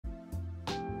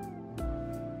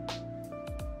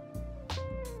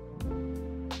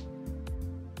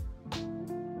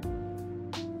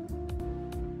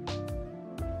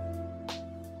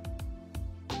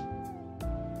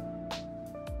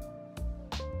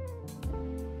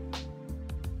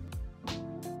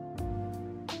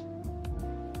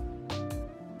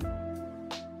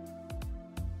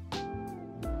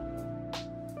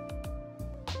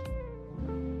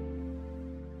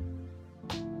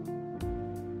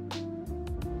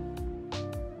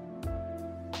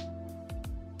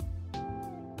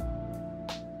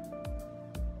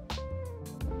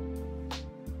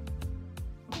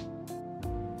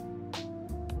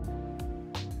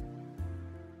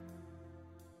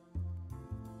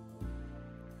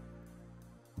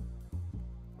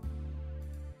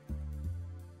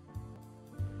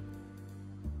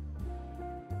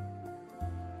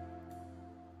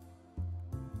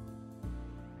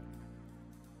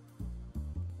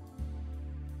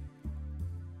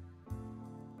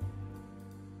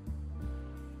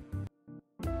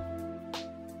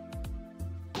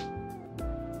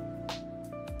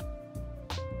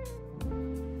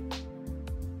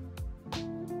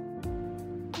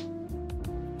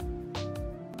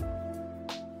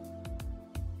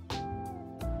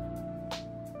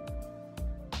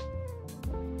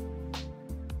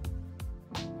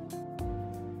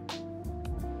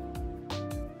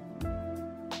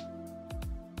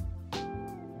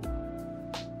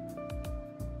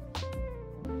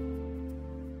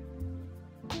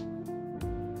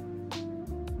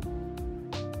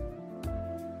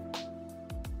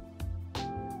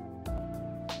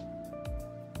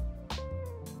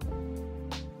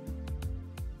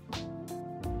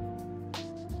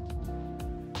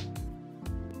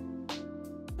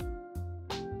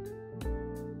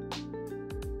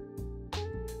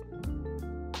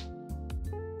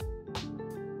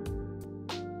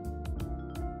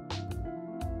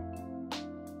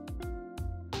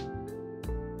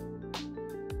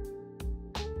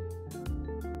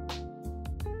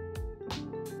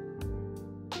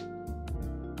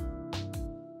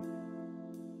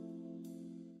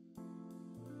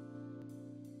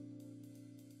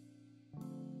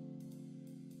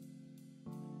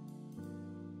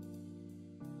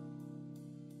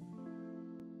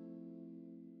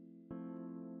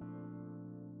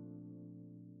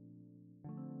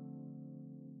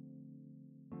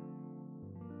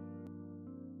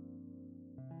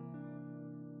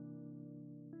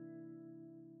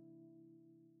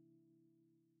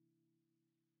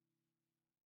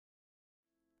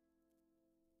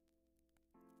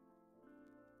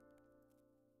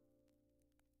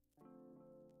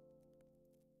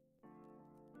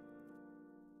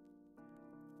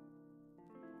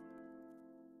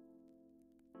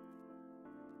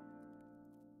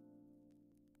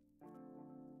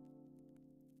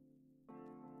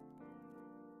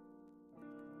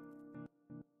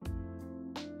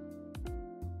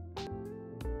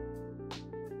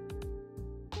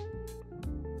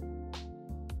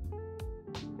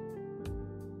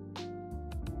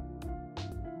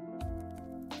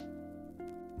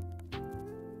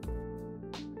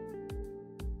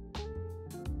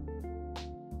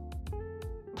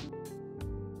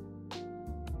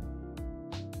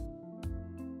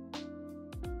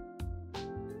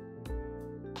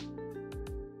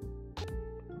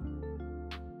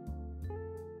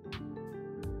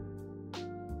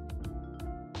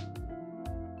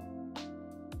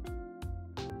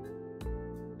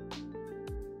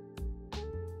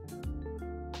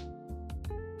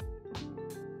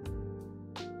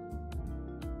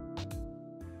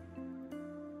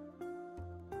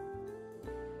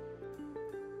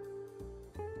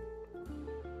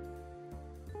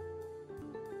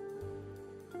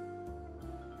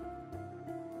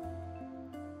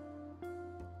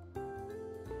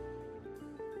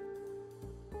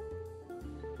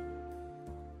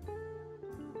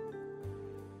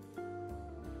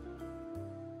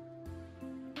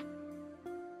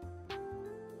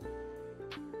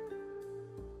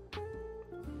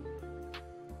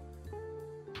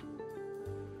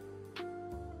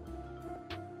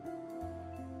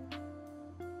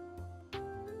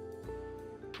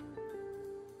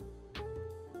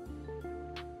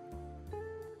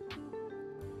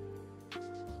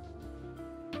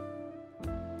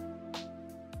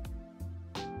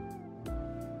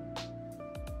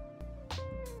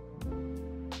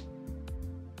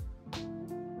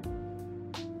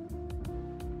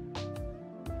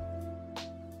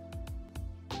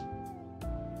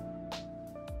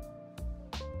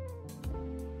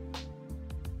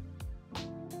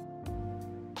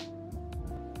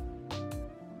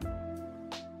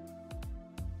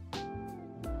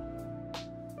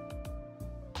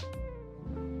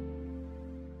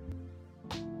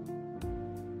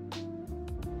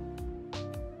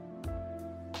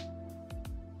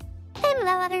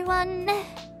Hello, everyone.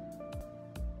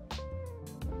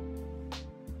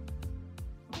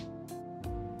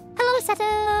 Hello,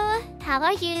 Seto. How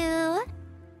are you?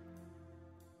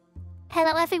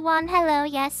 Hello, everyone. Hello,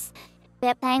 yes.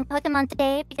 We're playing Pokemon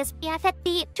today because we have hit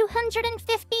the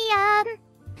 250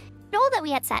 goal that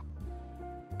we had set.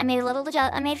 I made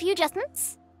a few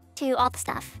adjustments to all the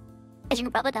stuff, as you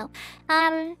can probably tell.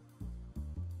 Hey,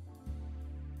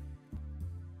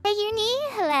 Uni.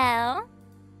 Hello.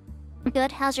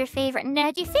 Good. How's your favorite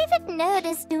nerd? Your favorite nerd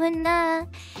is doing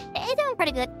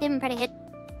pretty good. Doing pretty good.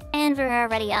 And we're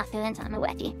already off doing time of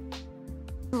Wedgie.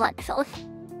 Wonderful.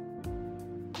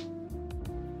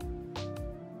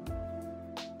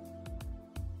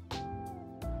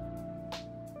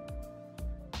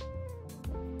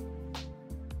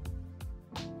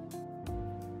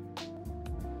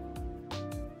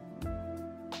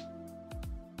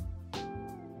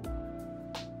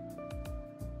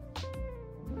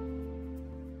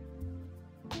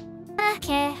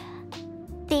 Okay.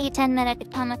 The 10-minute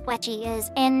atomic wedgie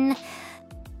is in.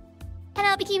 And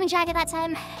I'll be keeping track of that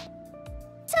time.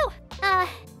 So,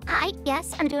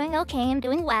 yes, I'm doing okay. I'm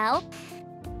doing well.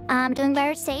 I'm doing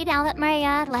better today now that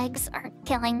my legs aren't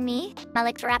killing me. My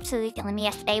legs were absolutely killing me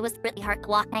yesterday. It was really hard to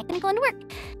walk and I couldn't go into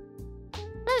work. But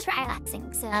it was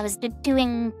relaxing, so I was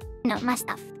doing, my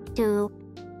stuff to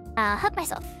help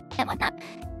myself and whatnot.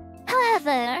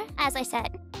 However, as I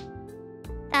said,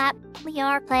 we're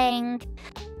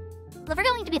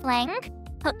going to be playing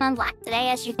Pokemon Black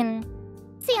today, as you can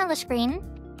see on the screen.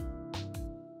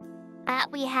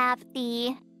 We have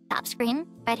the top screen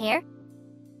right here.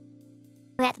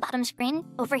 We have the bottom screen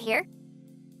over here.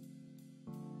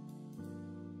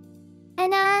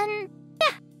 And yeah.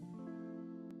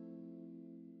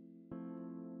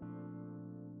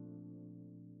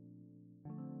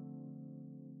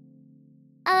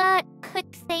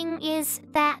 Quick thing is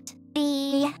that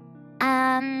the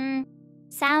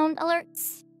sound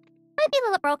alerts might be a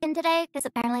little broken today because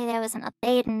apparently there was an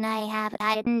update and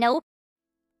I didn't know.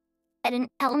 It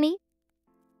didn't tell me.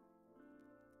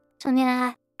 So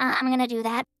I'm gonna do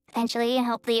that eventually and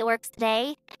hopefully it works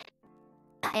today.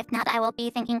 If not, I will be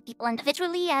thanking people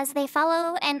individually as they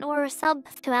follow and or sub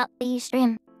throughout the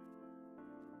stream.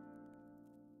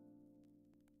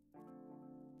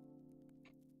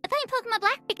 I'm playing Pokemon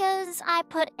Black because I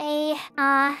put a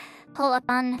poll up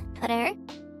on Twitter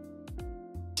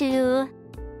to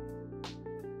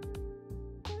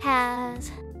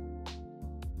have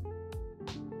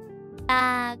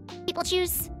people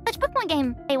choose which Pokemon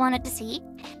game they wanted to see,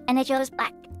 and they chose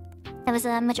Black. That was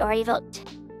a majority vote.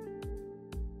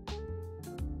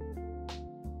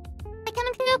 Am I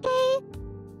coming through okay?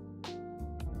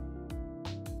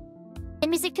 The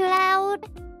music too loud?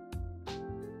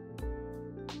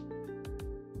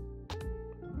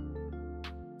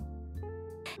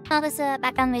 Oh, this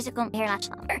background music won't be here much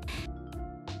longer.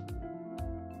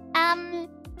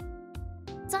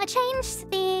 So I changed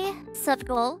the sub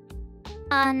goal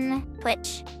on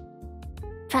Twitch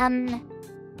from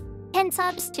 10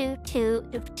 subs to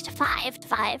 5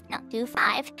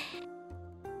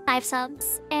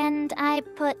 subs, and I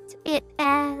put it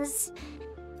as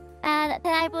that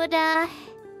I would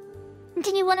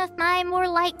continue one of my more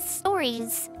light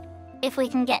stories if we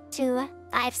can get to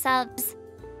 5 subs.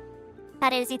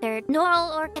 That is either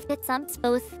normal or gifted subs,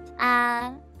 both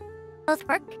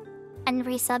work, and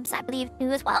resubs I believe do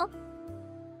as well.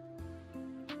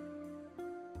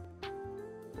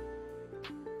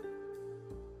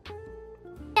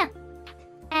 Yeah.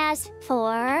 As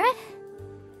for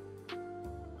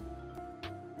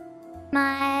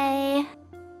my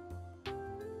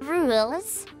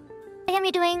rules, I'm gonna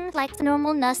be doing like the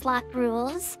normal Nuzlocke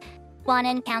rules. 1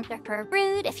 encounter per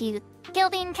brood. If you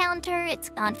kill the encounter, it's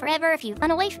gone forever. If you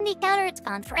run away from the encounter, it's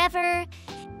gone forever.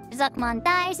 If Pokemon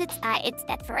dies, it's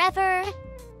dead forever.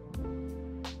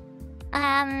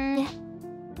 I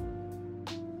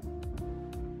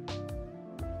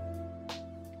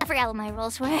forgot what my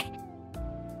rules were.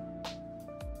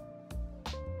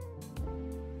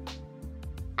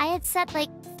 I had set like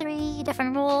 3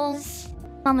 different rules.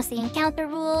 One was the encounter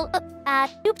rule.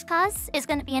 Duped Cause is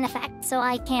going to be in effect, so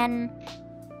I can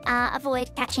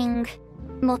avoid catching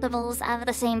multiples of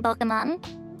the same Pokemon.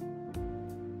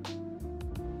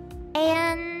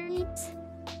 And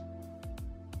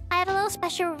I have a little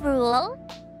special rule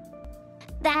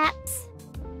that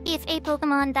if a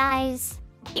Pokemon dies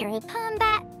during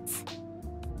combat,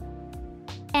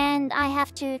 and I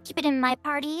have to keep it in my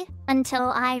party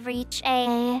until I reach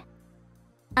a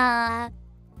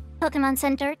Pokemon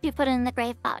Center to put in the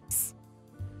grave box.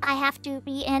 I have to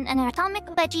be in an atomic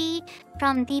wedgie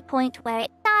from the point where it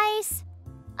dies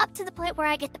up to the point where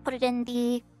I get to put it in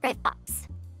the grave box.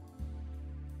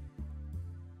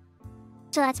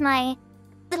 So that's my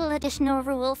little additional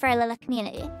rule for our little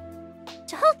community.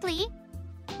 So hopefully,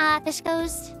 this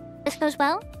goes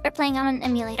well. We're playing on an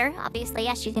emulator, obviously,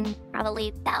 as you can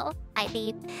probably tell by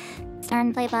the start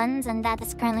and play buttons, and that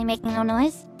is currently making no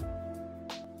noise.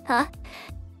 Huh?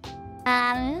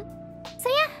 So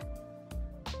yeah.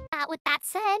 With that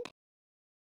said,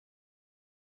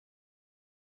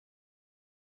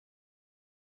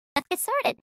 let's get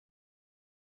started.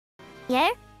 Yeah?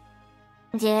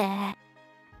 Yeah.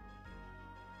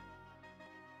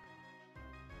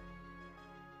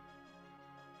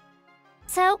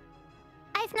 So,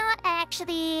 I've not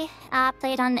actually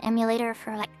played on the emulator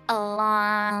for like a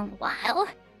long while.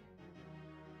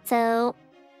 So,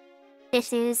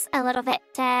 this is a little bit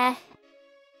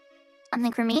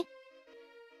something for me.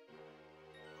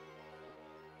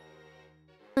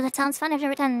 Well, that sounds fun. I've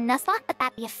never done Nuzlocke, but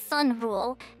that'd be a fun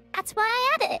rule. That's why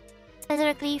I added it,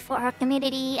 specifically for our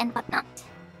community and whatnot.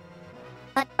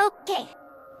 But okay,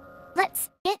 let's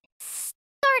get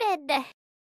started.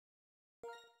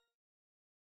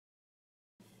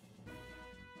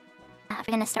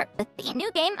 We're gonna start with the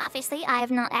new game. Obviously, I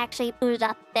have not actually booted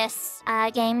up this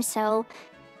game, so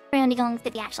we're gonna be going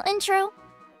through the actual intro.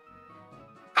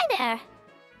 Hi there!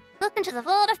 Welcome to the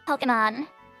world of Pokemon.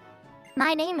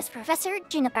 My name is Professor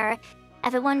Juniper.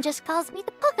 Everyone just calls me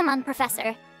the Pokemon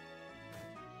Professor.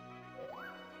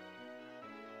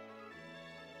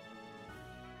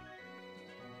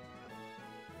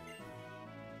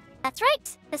 That's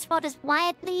right! This world is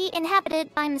widely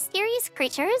inhabited by mysterious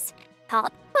creatures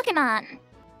called Pokemon.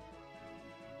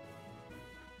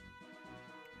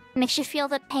 Makes you feel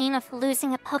the pain of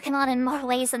losing a Pokemon in more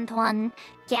ways than one.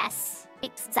 Yes,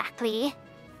 exactly.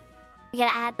 We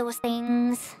gotta add those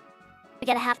things. We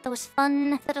gotta have those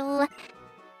fun little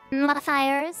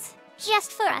modifiers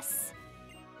just for us.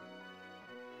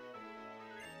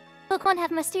 Pokemon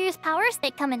have mysterious powers.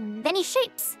 They come in many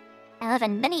shapes and live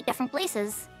in many different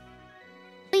places.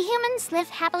 We humans live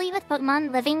happily with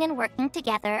Pokemon living and working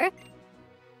together.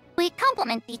 We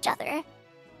complement each other.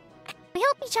 We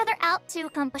help each other out to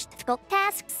accomplish difficult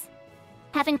tasks.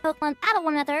 Having Pokemon battle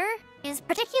one another is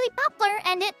particularly popular,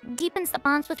 and it deepens the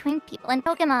bonds between people and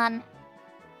Pokemon.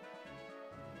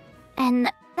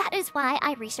 And that is why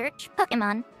I research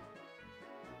Pokemon.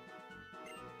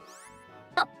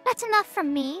 Oh, that's enough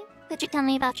from me. Could you tell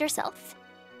me about yourself?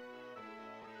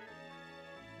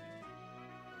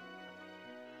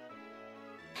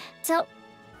 So,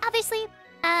 obviously,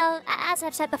 as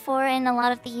I've said before in a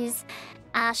lot of these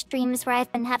streams where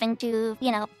I've been having to,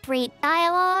 read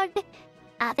dialogue,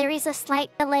 there is a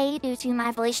slight delay due to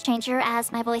my voice changer,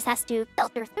 as my voice has to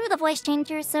filter through the voice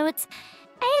changer, so it's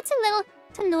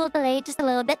a little delayed, just a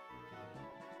little bit.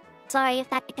 Sorry if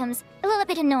that becomes a little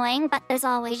bit annoying, but there's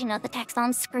always, the text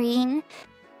on screen.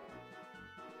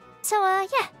 So,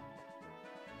 yeah.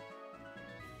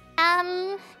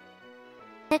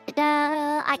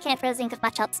 I can't really think of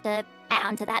much else to add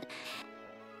on to that.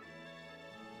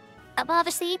 I'll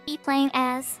obviously be playing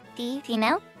as the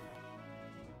female.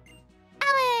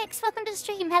 Alex, welcome to the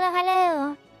stream. Hello,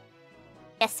 hello.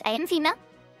 Yes, I am female. If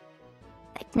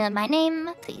you'd like to know my name,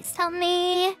 please tell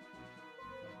me.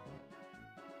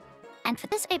 And for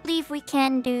this, I believe we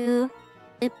can do...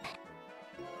 Oop.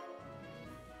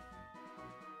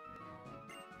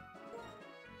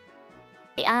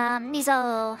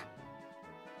 Mizo.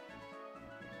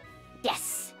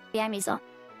 Yes, we are Mizo.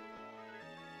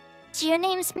 So your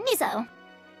name's Mizo.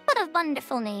 What a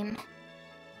wonderful name.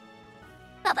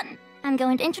 Well then, I'm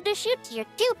going to introduce you to your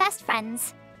two best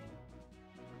friends.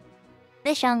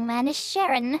 This young man is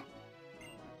Sharon.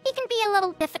 He can be a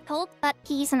little difficult, but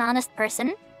he's an honest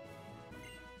person.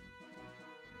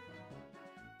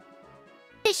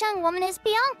 This young woman is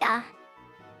Bianca.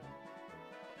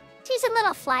 She's a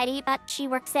little flighty, but she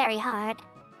works very hard.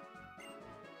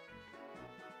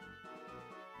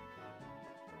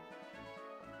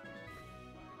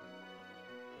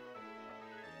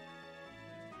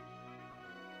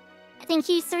 I think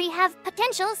you three have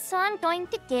potential, so I'm going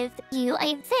to give you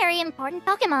a very important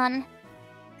Pokemon.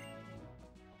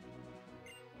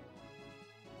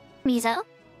 Mizo,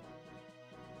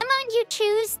 the moment you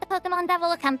choose the Pokemon that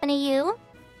will accompany you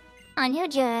on your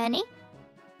journey,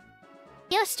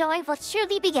 your story will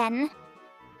truly begin.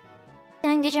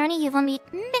 During the journey, you will meet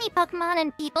many Pokemon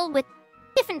and people with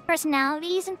different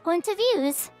personalities and points of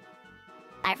views.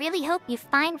 I really hope you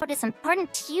find what is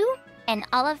important to you in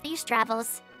all of these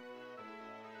travels.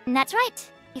 And that's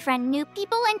right, befriend new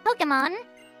people and Pokemon,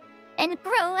 and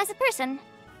grow as a person.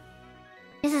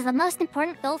 This is the most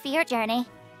important goal for your journey.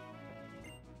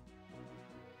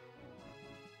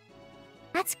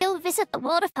 let's go visit the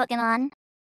world of Pokemon.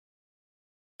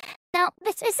 Now,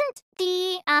 this isn't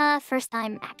the first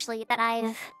time, actually, that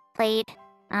I've played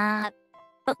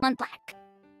Pokemon Black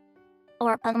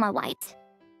or Pokemon White.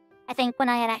 I think when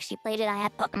I had actually played it, I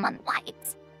had Pokemon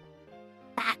White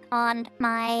back on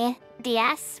my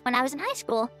DS when I was in high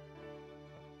school.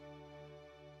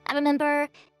 I remember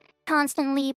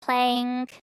constantly playing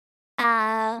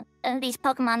these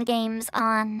Pokemon games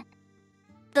on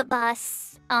the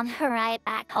bus on her ride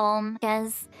back home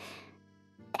because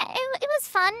it was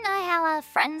fun. I had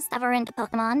friends that were into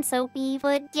Pokemon, so we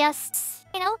would just,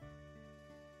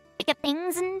 pick up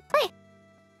things and play.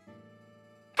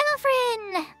 Hello,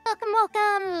 friend!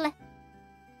 Welcome!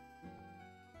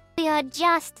 We are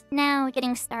just now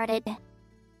getting started.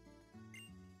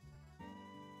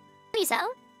 Mizo,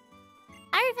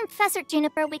 other than Professor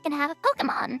Juniper, we can have a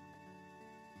Pokemon.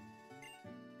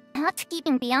 Not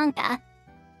keeping Bianca.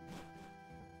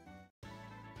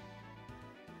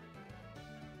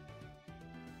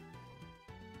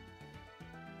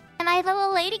 Am I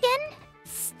level 8 again?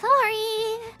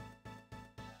 Sorry.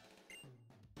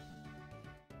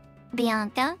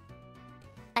 Bianca,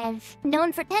 I've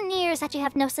known for 10 years that you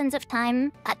have no sense of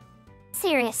time, but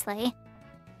seriously.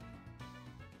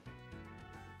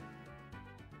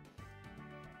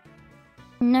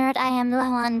 Nerd, I am low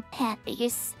on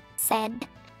panties, said.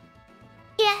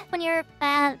 Yeah, when you're,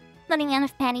 running out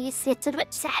of panties, it's a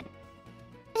bit sad.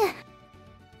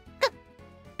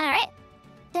 Alright.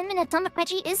 10-minute Atomic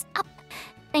Wedgie is up.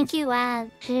 Thank you,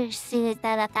 that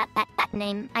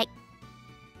name.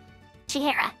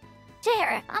 Shihara.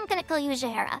 Shihara. I'm gonna call you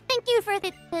Shihara. Thank you for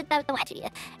the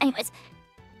wedgie. Anyways.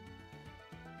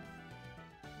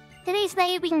 Today's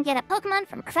day, we can get a Pokemon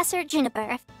from Professor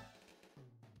Juniper.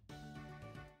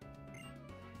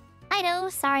 I know.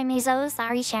 Sorry, Mizo.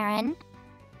 Sorry, Sharon.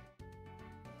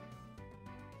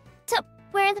 So,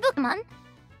 where are the Pokemon?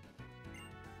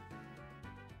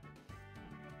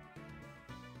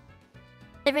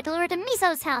 The riddler to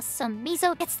Mizo's house, so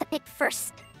Mizo gets to pick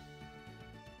first.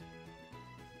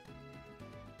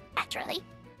 Naturally.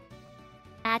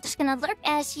 Just gonna lurk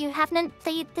as you haven't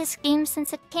played this game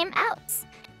since it came out.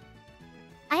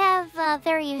 I have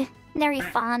very, very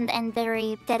fond and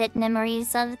very vivid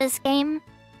memories of this game.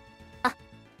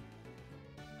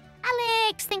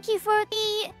 Alex, thank you for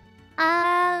the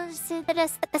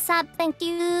sub. Thank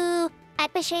you. I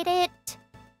appreciate it.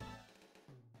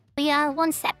 We are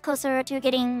one step closer to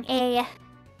getting a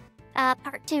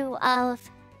part 2 of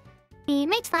the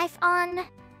Mate's Life on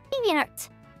DeviantArt.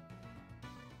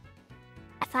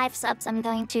 At 5 subs, I'm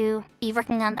going to be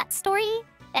working on that story,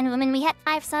 and when we hit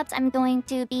 5 subs, I'm going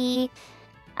to be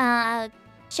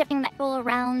shifting that goal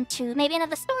around to maybe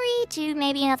another story, to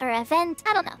maybe another event.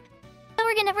 I don't know, but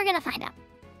we're gonna find out.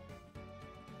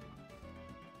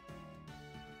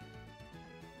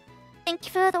 Thank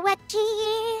you for the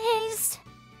wedgies.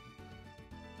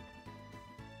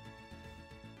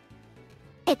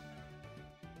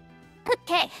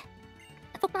 Okay,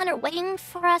 the Pokemon are waiting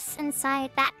for us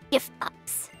inside that gift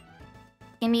box.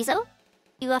 Okay, Mizo,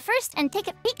 you go first and take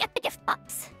a peek at the gift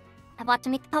box. I want to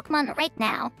meet the Pokemon right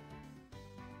now.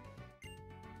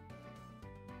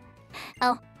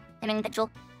 Oh, timing vigil.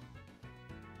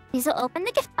 Mizo, open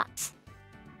the gift box.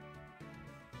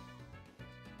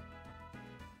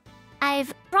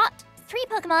 I've brought 3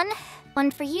 Pokemon,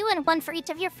 one for you and one for each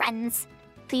of your friends.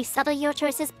 Please settle your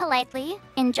choices politely.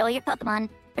 Enjoy your Pokemon.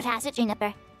 Professor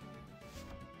Juniper.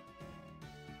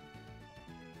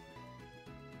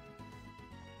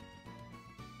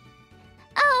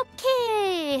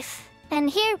 Okay, and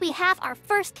here we have our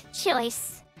first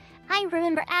choice. I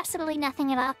remember absolutely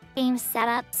nothing about game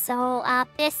setup, so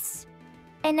this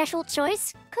initial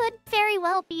choice could very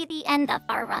well be the end of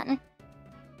our run.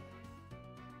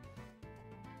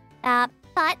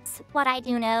 But what I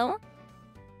do know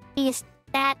is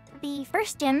that the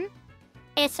first gym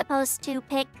is supposed to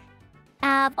pick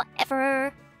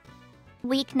whatever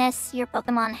weakness your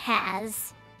Pokemon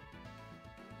has.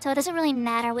 So it doesn't really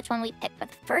matter which one we pick for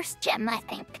the first gym, I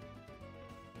think.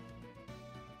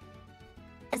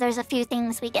 Because there's a few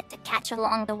things we get to catch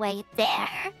along the way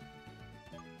there.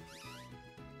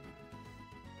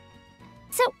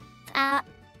 So,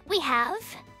 we have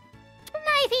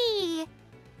Knivey!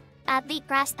 The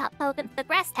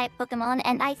grass-type Pokemon,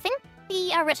 and I think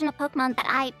the original Pokemon that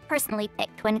I personally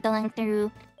picked when going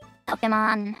through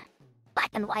Pokemon Black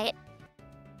and White.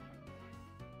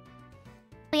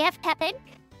 We have Tepig,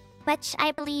 which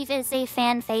I believe is a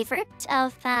fan favorite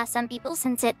of some people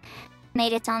since it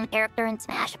made its own character in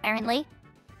Smash, apparently.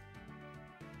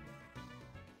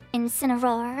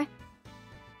 Incineroar.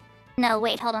 No,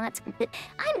 wait, hold on, that's complete.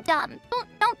 I'm dumb.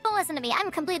 Don't listen to me. I'm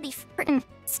completely freaking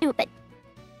stupid.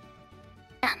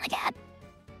 Oh my god.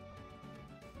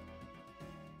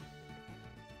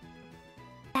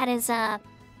 That is, not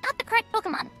the correct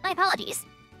Pokemon. My apologies.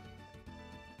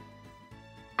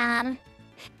 The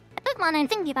Pokemon I'm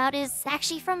thinking about is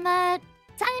actually from, Sun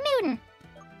and Moon.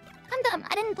 I'm dumb.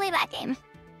 I didn't play that game.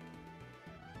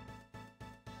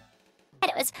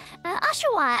 Anyways,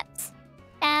 Oshawott.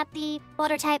 The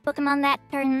water-type Pokemon that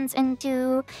turns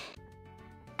into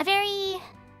a very,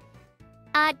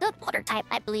 good water type,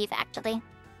 I believe, actually.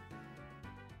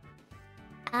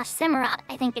 Simurot,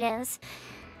 I think it is.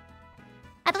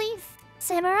 I believe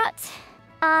Simurot,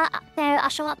 the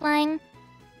Oshawott line.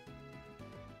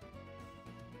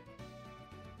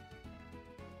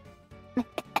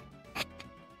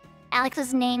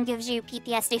 Alex's name gives you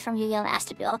PTSD from Yu-Gi-Oh!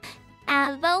 Master Duel.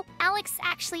 Well, Alex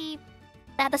actually,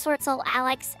 the Sword Soul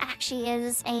Alex actually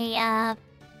is a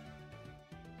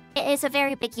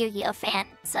very big Yu-Gi-Oh! Fan,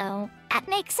 so that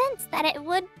makes sense that it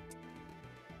would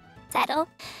settle.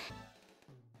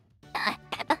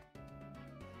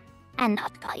 And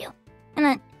not call you. And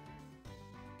then,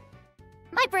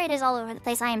 my brain is all over the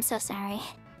place. I am so sorry.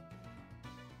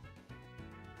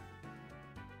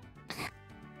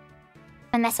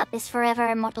 My mess up is forever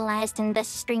immortalized in this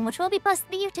stream, which will be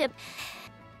posted to YouTube.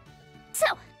 So,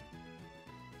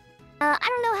 I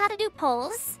don't know how to do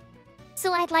polls,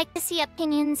 so I'd like to see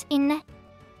opinions in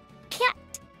chat.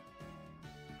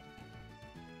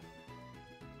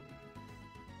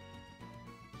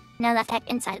 No, that tech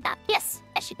inside that. Yes,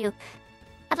 I should do.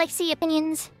 I'd like to see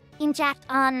opinions in chat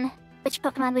on which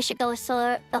Pokemon we should go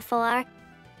for.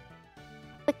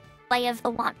 Quick play of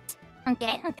the want.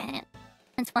 Okay.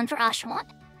 That's one for Oshawott.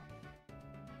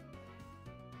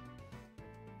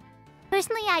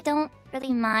 Personally, I don't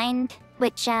really mind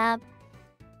which, oh,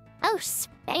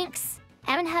 Spanx.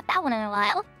 Haven't had that one in a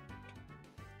while.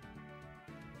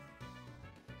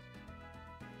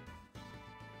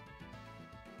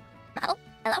 Oh,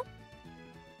 hello?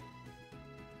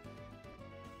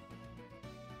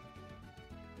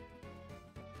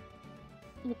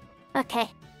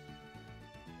 Okay.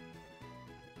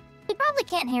 You probably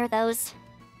can't hear those.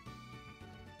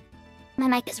 My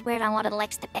mic is weird on what it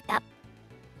likes to pick up.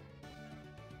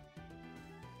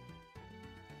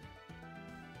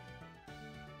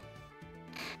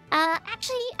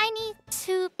 Actually, I need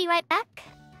to be right back.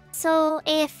 So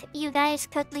if you guys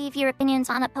could leave your opinions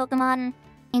on a Pokemon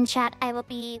in chat, I will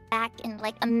be back in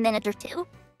like a minute or two.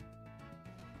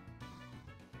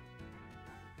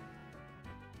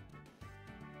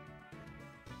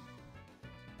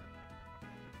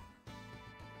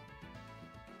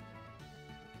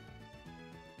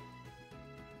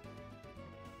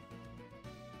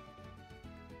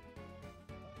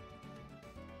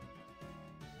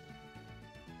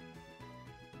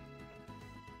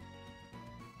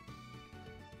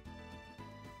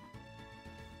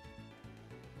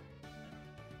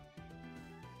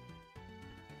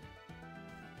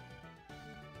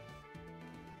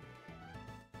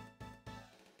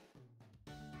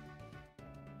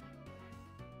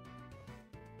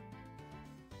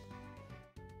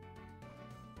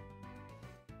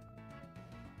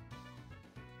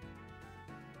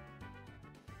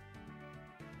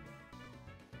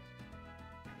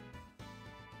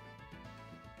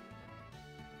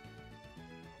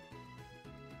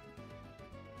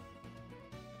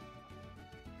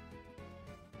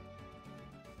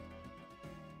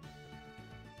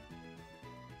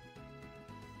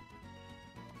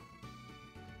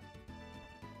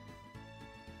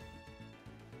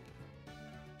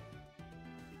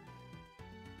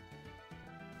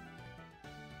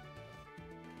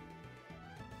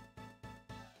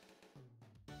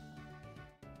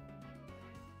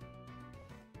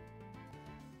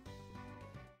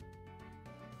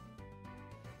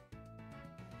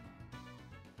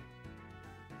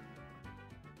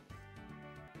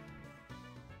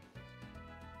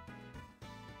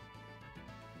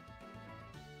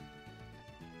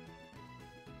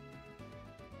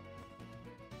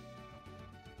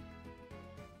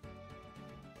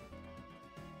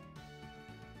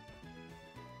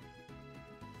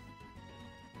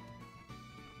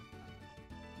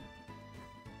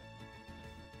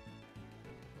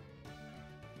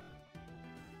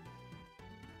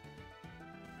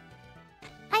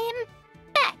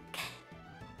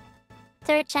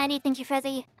 Third Shiny, thank you for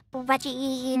the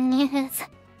wedgie news.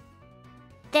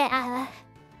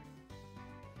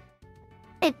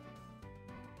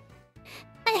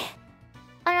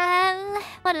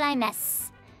 What did I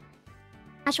miss?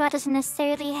 Oshawott doesn't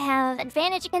necessarily have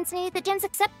advantage against any of the gyms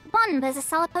except one, but it's a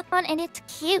solid Pokemon and it's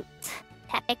cute.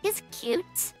 Tepic is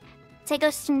cute. Say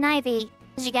goes to Snivy,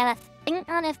 because you gotta think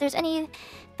on if there's any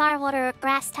fire, water, or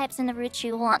grass types in the routes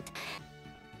you want.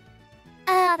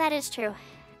 That is true.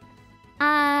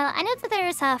 I know that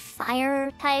there's a fire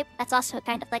type that's also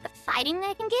kind of like a fighting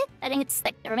I can get. I think it's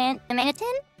like the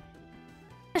Manatine?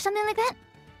 Or something like that.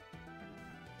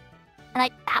 And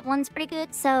like, that one's pretty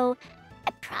good, so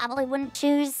I probably wouldn't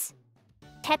choose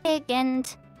Tepig,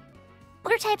 and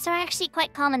water types are actually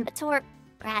quite common, but so are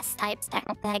grass types,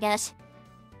 technically, I guess.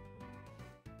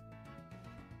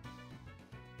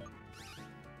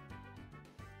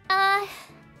 I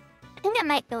think I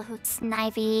might go with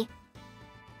Snivy.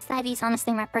 Snivy's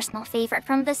honestly my personal favorite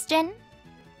from this gen.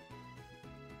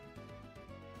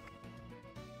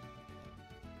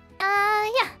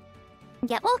 Yeah.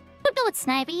 Yeah, we'll go with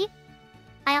Snivy.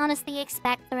 I honestly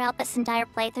expect throughout this entire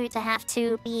playthrough to have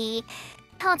to be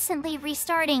constantly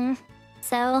restarting,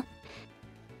 so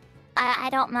I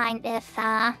don't mind if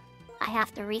I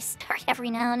have to restart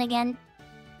every now and again.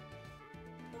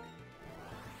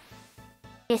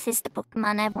 This is the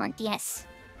Pokemon I want, yes.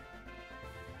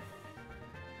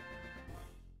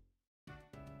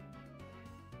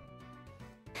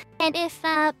 And if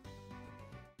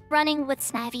running with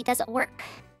Snivy doesn't work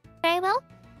very well,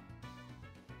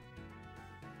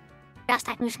 Grass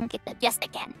type moves can get the yes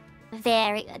again.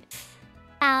 Very good.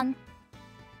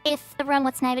 If the run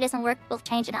with Snivy doesn't work, we'll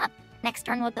change it up. Next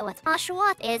turn we'll go with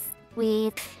Oshawott. If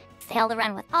we fail to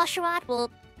run with Oshawott,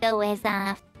 we'll go with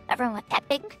a run with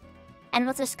Tepig. And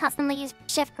we'll just constantly use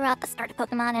shift throughout the start of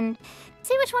Pokemon and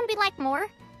see which one we like more.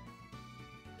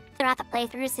 Throughout the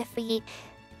playthroughs, if we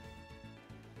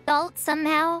don't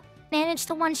somehow manage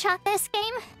to one-shot this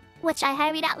game, which I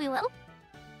highly doubt we will.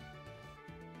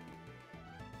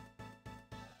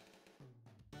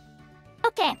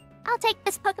 Okay, I'll take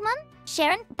this Pokemon.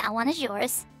 Sharon, that one is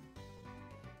yours.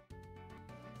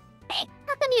 Hey,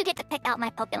 how come you get to pick out my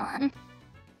Pokemon?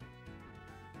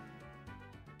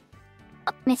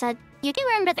 Oh, Mizo, you do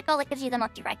remember the goal that gives you the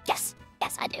multi, right? Yes,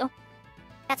 yes, I do.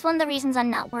 That's one of the reasons I'm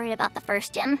not worried about the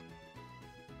first gym.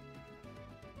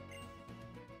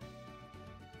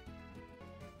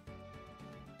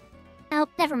 Oh,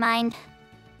 never mind.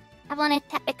 I wanted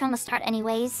Tepic from the start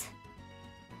anyways.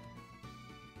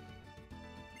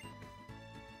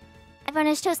 Everyone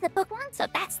has chosen the Pokemon, so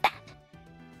that's that.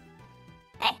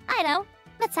 Hey, I know.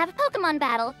 Let's have a Pokemon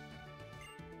battle.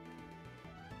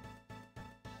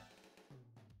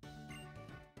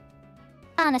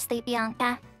 Honestly,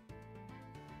 Bianca.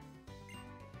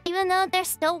 Even though they're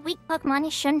still weak Pokemon,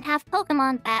 you shouldn't have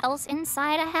Pokemon battles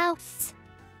inside a house.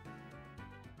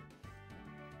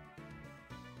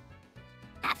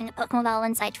 Having a Pokemon battle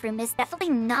inside your room is definitely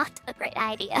not a great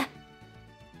idea.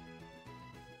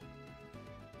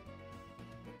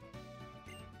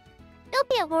 There'll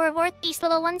be a reward. These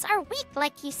little ones are weak,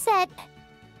 like you said.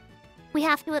 We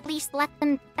have to at least let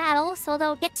them battle so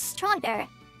they'll get stronger.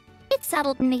 It's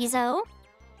settled, Mizo.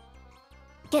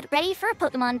 Get ready for a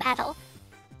Pokemon battle.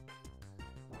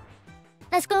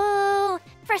 Let's go!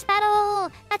 First battle!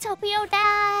 Let's hope we don't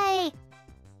die!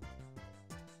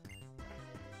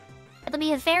 It'll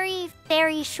be a very,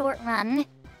 very short run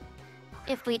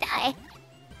if we die.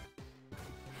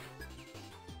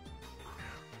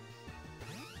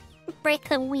 Break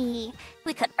the Wii.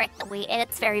 We could break the Wii, and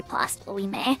it's very possible we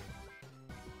may.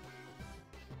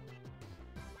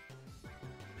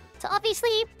 So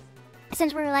obviously,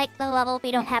 since we're like low level,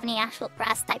 we don't have any actual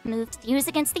grass type moves to use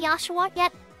against the Oshawott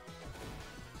yet.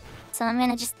 So I'm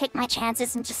gonna just take my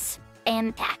chances and just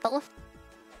spam tackle.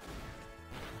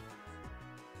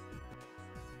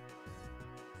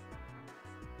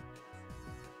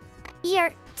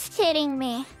 You're kidding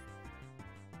me.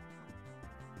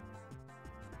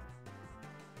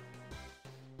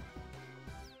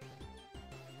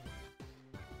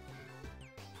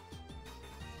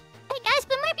 Hey guys,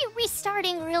 we might be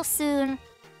restarting real soon.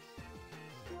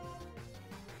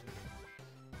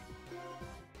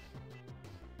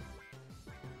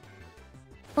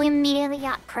 We immediately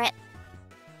got crit.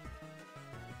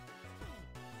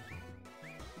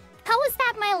 How was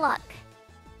that my luck?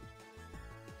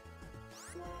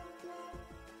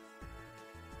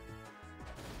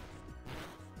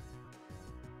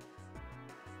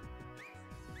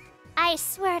 I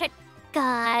swear to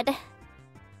God.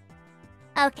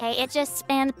 Okay, it just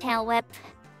spammed Tail Whip.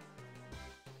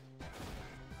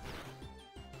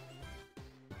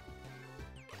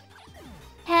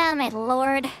 Oh my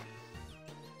lord.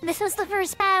 This was the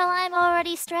first battle, I'm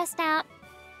already stressed out.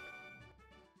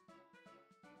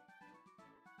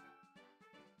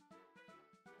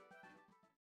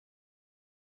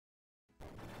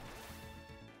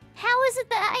 How is it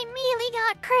that I immediately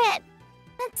got crit?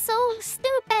 That's so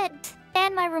stupid!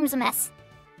 And my room's a mess.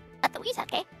 But the Wii's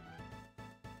okay.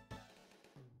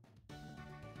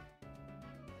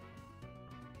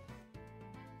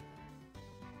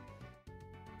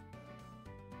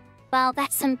 Well,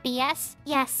 that's some BS.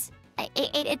 Yes,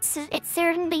 it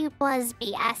certainly was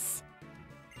BS.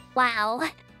 Wow.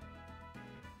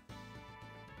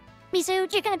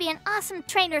 Mizo, you're gonna be an awesome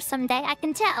trainer someday, I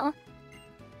can tell.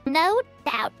 No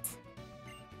doubt.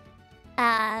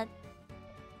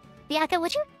 Bianca,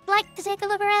 would you like to take a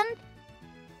look around?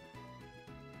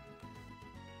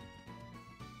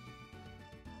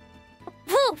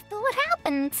 Whoa, what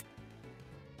happened?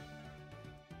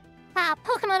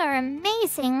 Pokemon are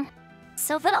amazing.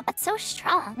 So little, but so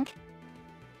strong.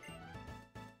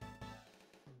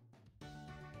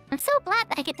 I'm so glad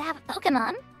that I get to have a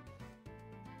Pokemon.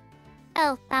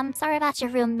 Oh, I'm sorry about your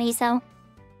room, Mizo.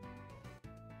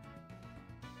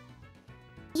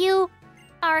 You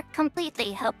are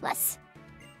completely hopeless.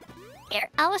 Here,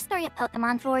 I'll restore your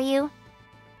Pokemon for you.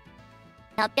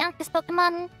 Now, Bianca's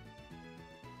Pokemon...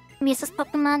 Mizo's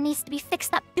Pokemon needs to be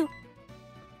fixed up too.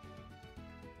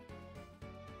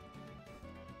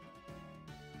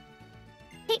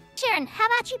 Hey, Sharon, how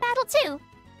about you battle too?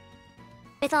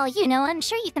 With all you know, I'm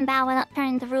sure you can battle without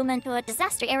turning the room into a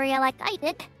disaster area like I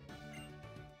did.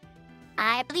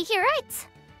 I believe you're right.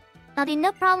 It'll be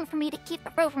no problem for me to keep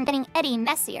the room from getting any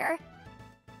messier.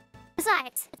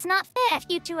 Besides, it's not fair if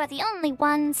you two are the only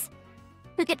ones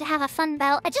who get to have a fun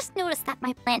battle. I just noticed that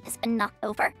my plant has been knocked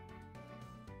over.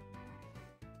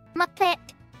 My plant.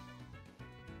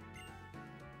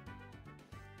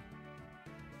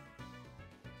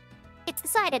 It's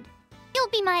decided. You'll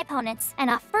be my opponents in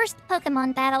our first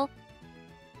Pokemon battle.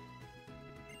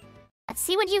 Let's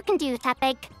see what you can do,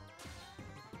 Tapegg.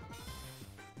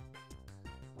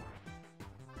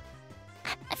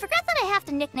 I forgot that I have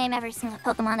to nickname every single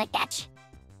Pokemon I catch.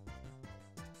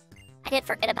 I did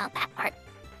forget about that part.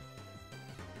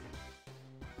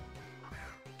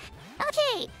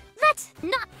 Okay, let's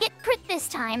not get crit this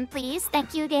time, please.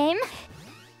 Thank you, game.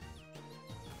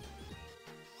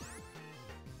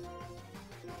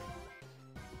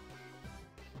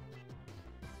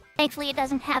 Thankfully, it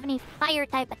doesn't have any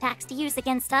fire-type attacks to use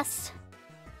against us.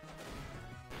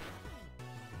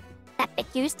 That bit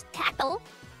used Tackle.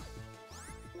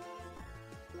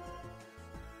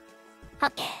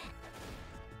 Okay.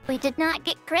 We did not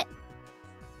get crit.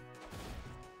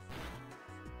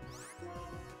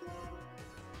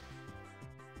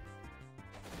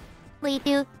 We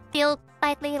do deal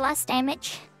slightly less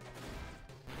damage,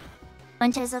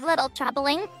 which is a little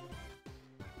troubling,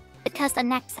 because the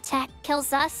next attack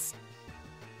kills us.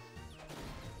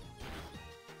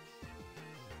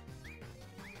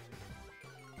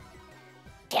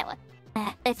 Yeah,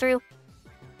 what? They threw.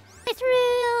 They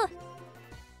threw!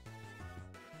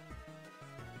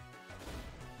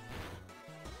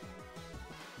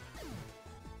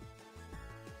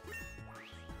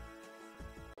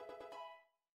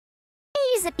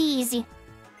 Easy peasy.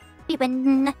 We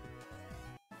win.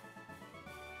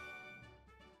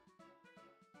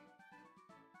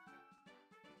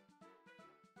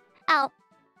 Oh,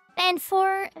 and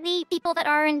for the people that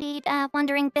are indeed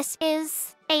wondering, this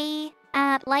is a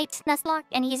light Nuzlocke,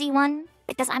 an easy one,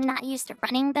 because I'm not used to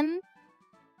running them.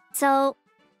 So,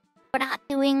 we're not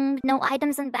doing no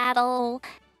items in battle.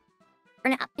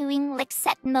 We're not doing like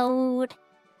set mode.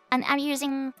 I'm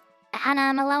using, and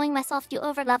I'm allowing myself to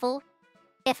overlevel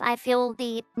if I feel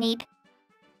the need,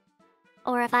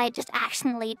 or if I just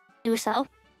accidentally do so.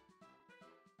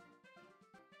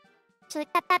 So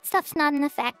that stuff's not in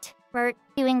effect. We're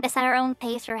doing this at our own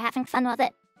pace. We're having fun with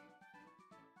it.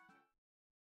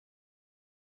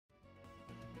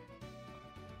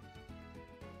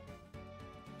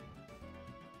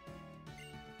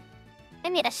 I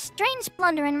made a strange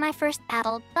blunder in my first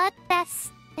battle, but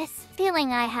that's this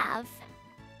feeling I have.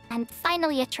 I'm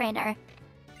finally a trainer.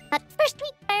 But first, we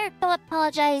better go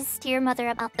apologize to your mother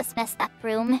about this messed up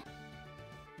room.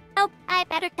 Nope, I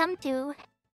better come too.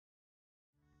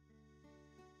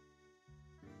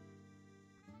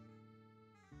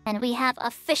 And we have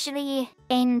officially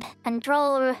gained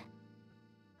control.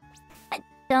 I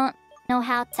don't know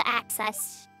how to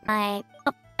access my...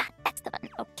 Oh, that's the button.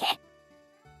 Okay.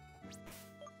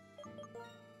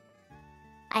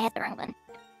 I hit the wrong one.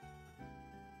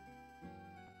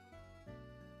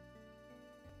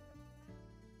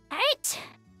 Alright.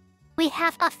 We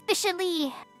have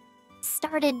officially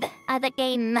started the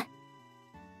game.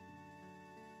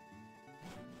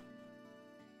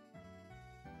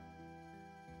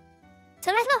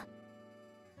 So let's go.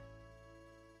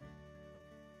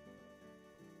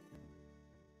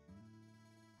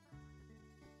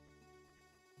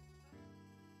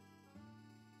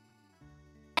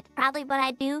 probably what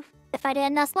I'd do if I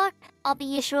did a Nuzlocke. All the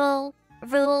usual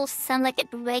rules sound like it'd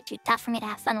be way too tough for me to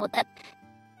have fun with it.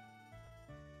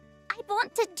 I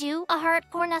want to do a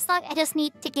hardcore Nuzlocke, I just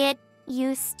need to get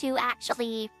used to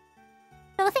actually...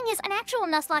 So the thing is, an actual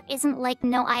Nuzlocke isn't like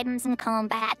no items in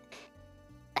combat.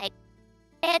 Like,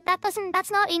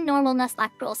 that's not a normal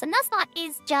Nuzlocke rules. A Nuzlocke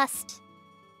is just...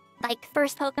 like,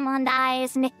 first Pokemon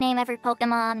dies, nickname every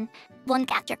Pokemon, one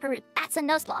capture per route. That's a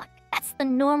Nuzlocke. That's the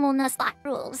normal Nuzlocke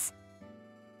rules.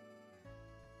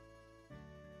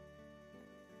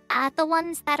 The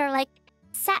ones that are like,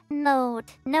 set mode,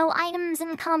 no items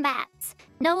in combat,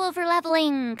 no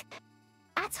overleveling.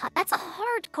 That's a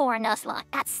hardcore Nuzlocke.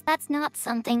 That's not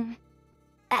something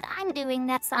that I'm doing,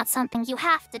 that's not something you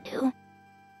have to do.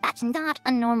 That's not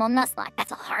a normal Nuzlocke,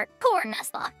 that's a hardcore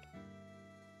Nuzlocke.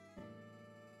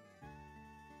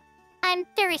 I'm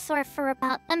very sorry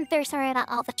about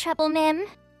all the trouble, Mim.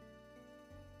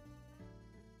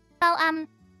 Well,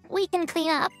 we can clean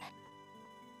up.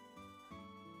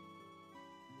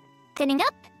 Cleaning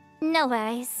up? No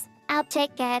worries. I'll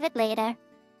take care of it later.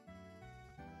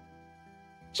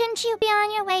 Shouldn't you be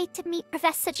on your way to meet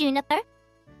Professor Juniper?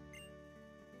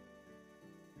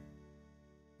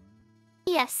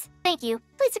 Yes, thank you.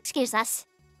 Please excuse us.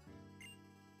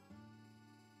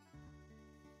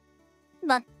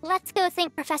 Look, let's go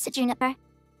thank Professor Juniper.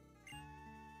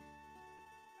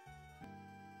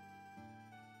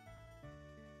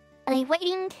 Are they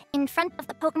waiting in front of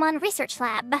the Pokemon Research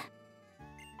Lab?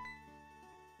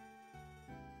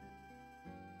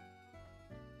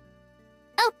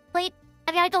 Oh, wait.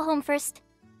 I've gotta go home first.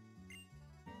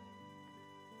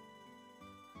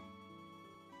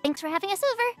 Thanks for having us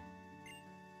over.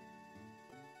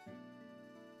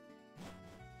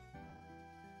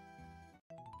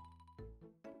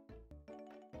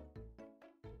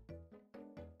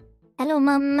 Hello,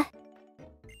 Mum.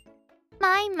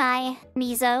 My,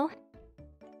 Mizo.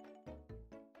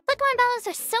 Pokemon battles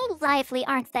are so lively,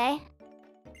 aren't they?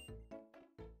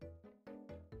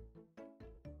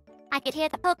 I could hear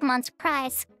the Pokemon's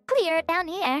cries clear down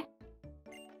here.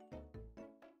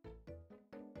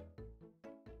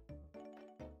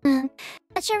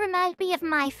 That sure reminds me of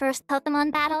my first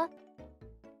Pokemon battle.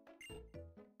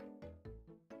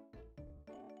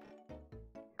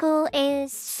 School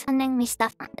is sending me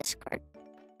stuff on Discord.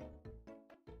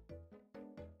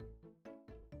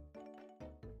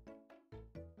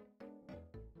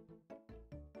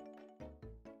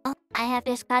 Oh, I have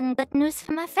just gotten good news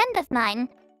from a friend of mine.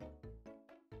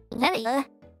 Lilia.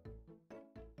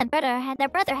 Their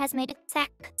brother has made it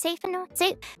safe and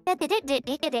safe.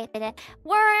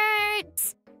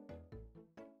 Words!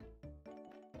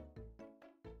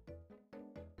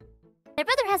 Their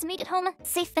brother has made it home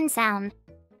safe and sound.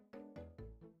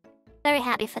 Very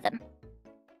happy for them.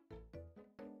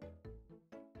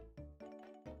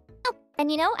 Oh,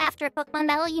 and you know, after a Pokemon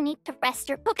battle, you need to rest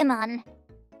your Pokemon.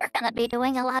 We're gonna be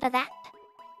doing a lot of that.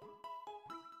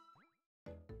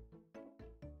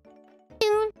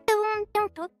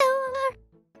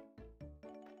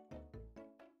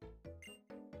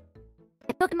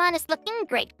 Your Pokemon is looking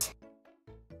great.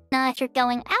 Now, if you're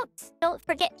going out, don't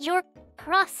forget your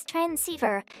cross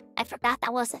transceiver. I forgot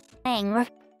that was a thing.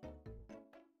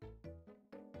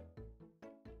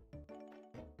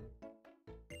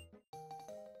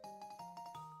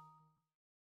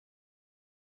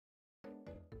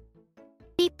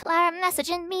 People are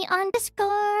messaging me on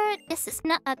Discord. This is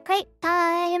not a great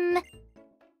time.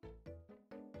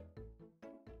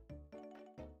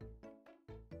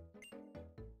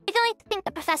 You're going to thank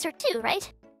the professor too,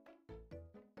 right?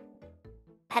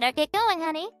 Better get going,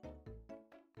 honey.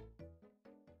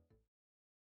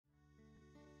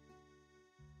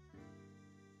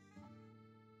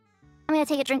 I'm gonna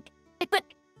take a drink. Quick!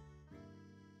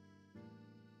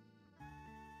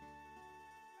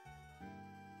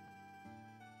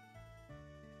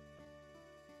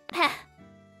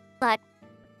 Look.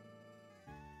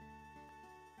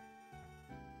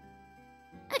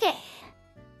 Okay.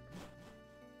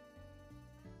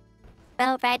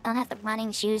 Oh, right, don't have the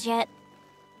running shoes yet.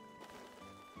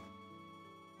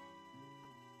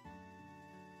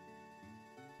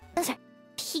 Those are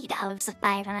P-doves, if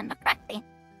I remember correctly.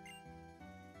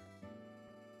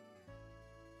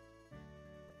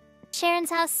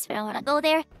 Sharon's house, we don't want to go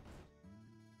there.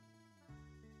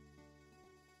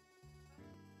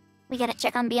 We gotta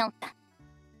check on Bianca.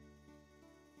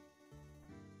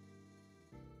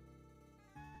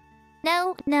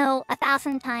 No,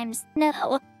 1,000 times,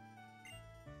 no.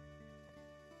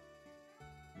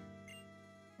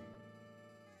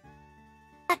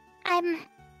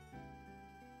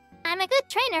 I'm a good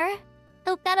trainer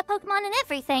who got a Pokemon and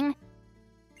everything.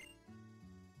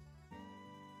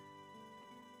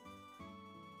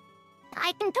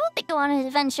 can totally go on an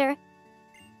adventure.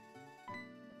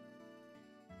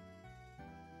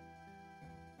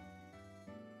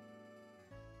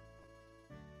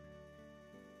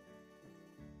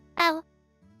 Oh,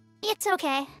 it's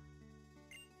okay.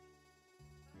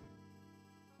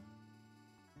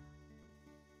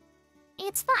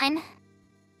 It's fine.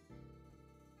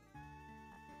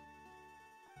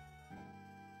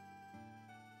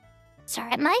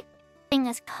 Sorry, my thing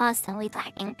is constantly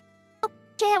lagging. Oh,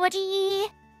 Jawaji!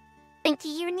 Thank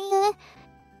you, Uni.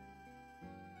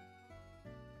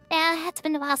 Yeah, it's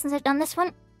been a while since I've done this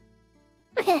one.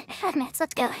 5 minutes,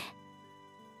 let's go.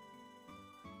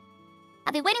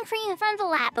 I'll be waiting for you in front of the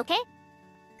lab, okay?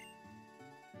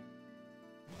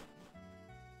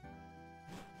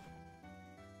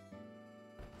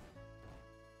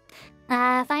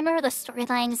 If I remember the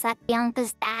storyline is that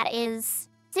Bianca's dad is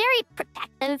very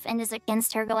protective and is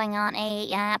against her going on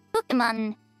a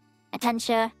Pokemon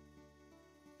adventure.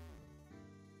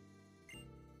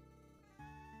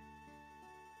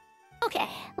 Okay,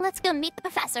 let's go meet the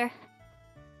professor.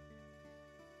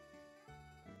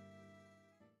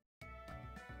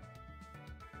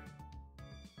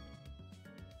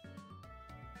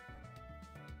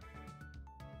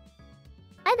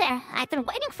 Hi there, I've been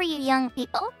waiting for you young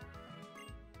people.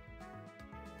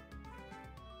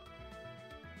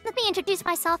 Let me introduce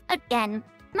myself again.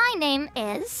 My name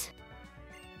is...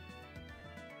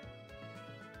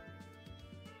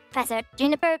 Professor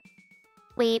Juniper.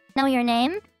 We know your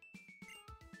name?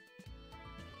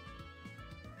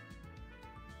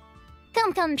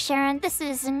 Come, Sharon, this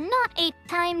is not a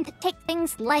time to take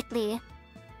things lightly.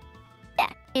 Yeah,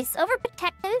 he's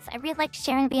overprotective. I really like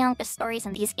sharing Bianca's stories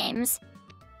in these games.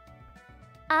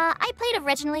 I played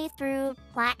originally through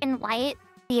Black and White,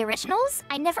 the originals.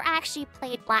 I never actually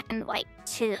played Black and White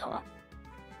 2.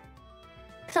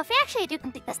 So if I actually do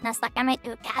complete this Nuzlocke, I might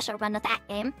do a casual run of that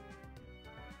game.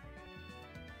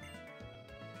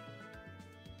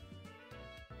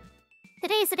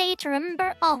 Today's the day to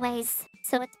remember always,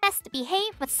 so it's best to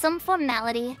behave with some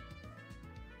formality.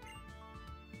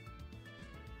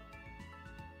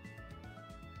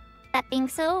 That being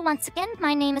so, once again,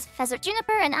 my name is Professor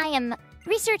Juniper, and I am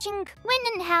researching when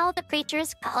and how the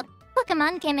creatures called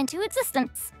Pokemon came into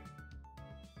existence.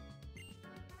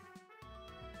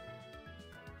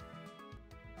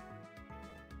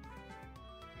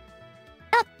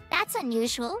 Oh, that's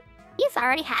unusual. You've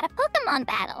already had a Pokemon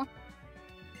battle.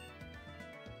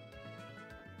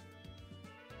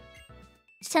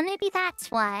 So maybe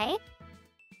that's why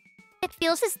it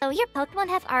feels as though your Pokemon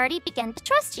have already begun to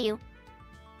trust you.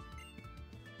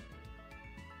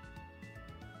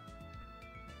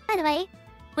 By the way,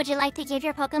 would you like to give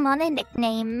your Pokemon a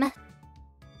nickname?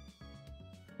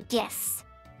 Yes.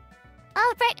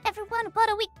 Alright everyone, what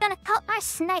are we gonna call our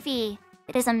Snivy?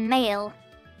 It is a male.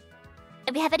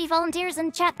 Do we have any volunteers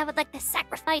in chat that would like to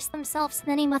sacrifice themselves in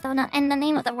the name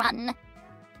of the run?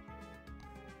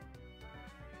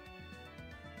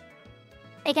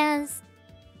 Because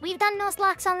we've done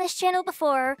Nuzlocke on this channel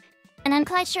before, and I'm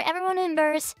quite sure everyone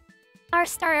remembers our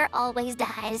starter always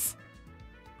dies.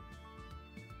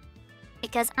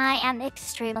 Because I am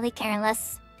extremely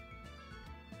careless.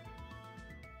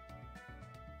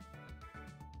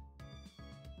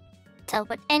 So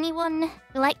would anyone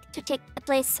like to take the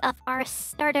place of our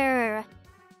starter?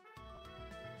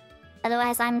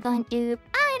 Otherwise I'm going to...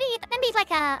 maybe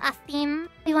like a theme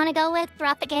we want to go with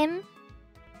throughout the game.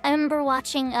 I remember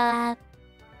watching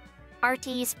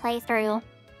RT's playthrough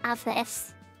of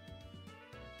this.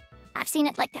 I've seen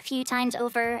it like a few times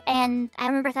over, and I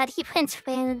remember that he went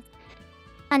with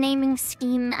a naming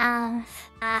scheme of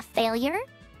failure,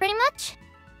 pretty much.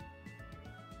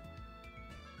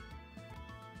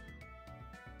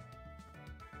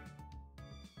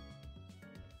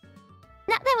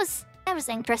 That was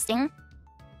interesting.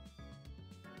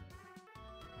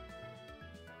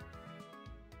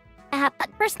 But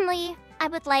personally, I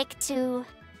would like to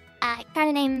kind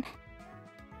of name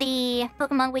the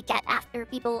Pokemon we get after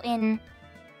people in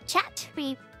chat.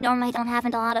 We normally don't have a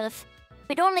lot of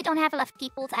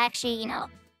people to actually, you know,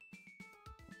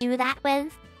 do that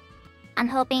with. I'm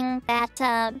hoping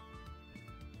that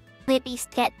we at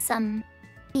least get some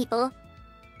people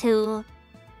to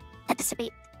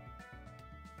participate.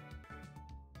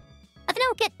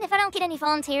 If I don't get any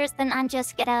volunteers, then I'm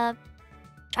just gonna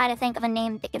try to think of a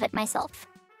name to give it myself.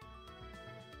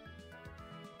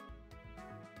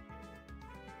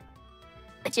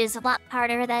 Which is a lot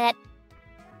harder than it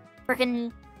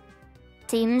freaking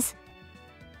seems.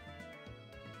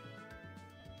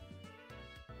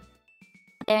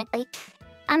 Apparently.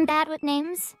 I'm bad with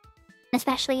names.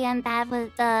 Especially I'm bad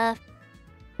with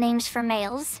names for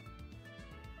males.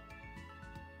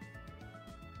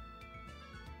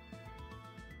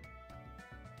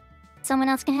 someone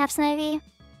else can have Snivy.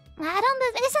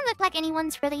 It doesn't look like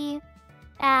anyone's really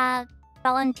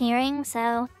volunteering,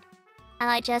 so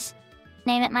I just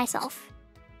name it myself.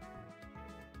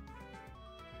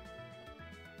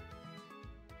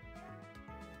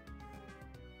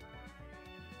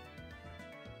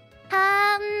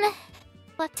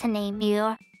 What to name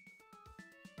you?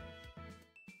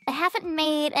 I haven't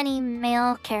made any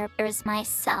male characters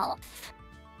myself.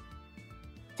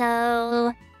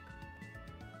 So...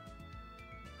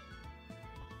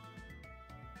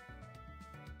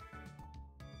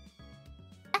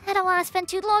 I don't want to spend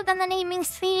too long on the naming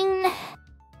screen.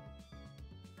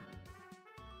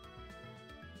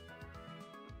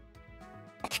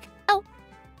 Oh.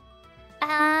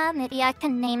 Maybe I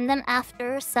can name them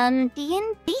after some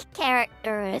D&D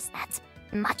characters. That's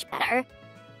much better.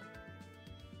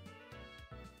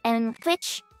 In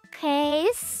which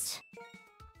case...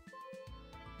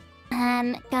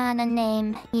 I'm gonna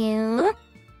name you...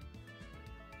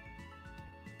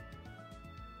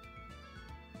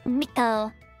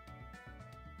 Miko.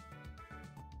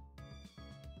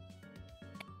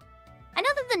 I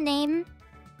know that the name...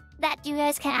 that you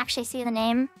guys can't actually see the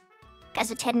name,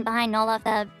 because it's hidden behind all of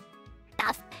the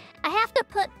stuff. I have to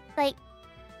put, like...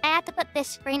 I have to put this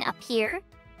screen up here.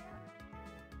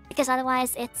 Because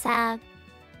otherwise it's,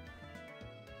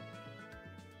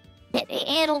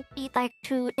 It'll be like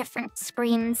two different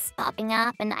screens popping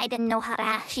up, and I didn't know how to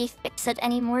actually fix it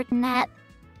any more than that.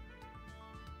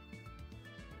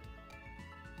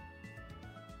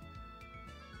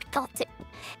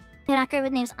 You're not good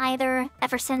with names either.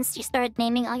 Ever since you started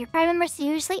naming all your prime members,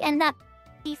 you usually end up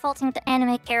defaulting to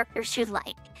anime characters you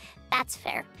like. That's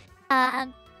fair.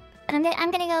 I'm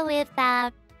gonna go with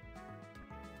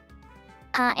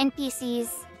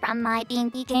NPCs from my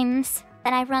D&D games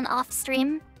that I run off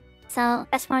stream. So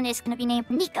this one is gonna be named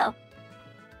Nico.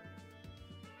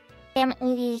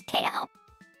 M-E-K-O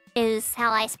is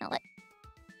how I spell it.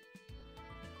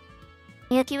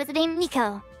 You okay with the name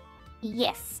Nico?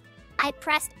 Yes. I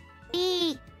pressed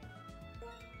B.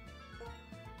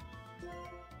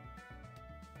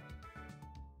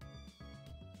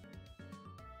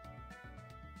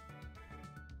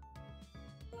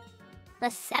 The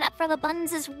setup for the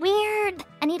buttons is weird.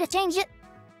 I need to change it.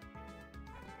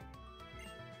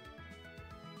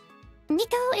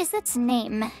 Nico is its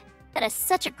name. That is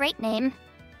such a great name.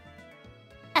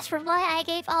 As for why I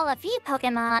gave all of you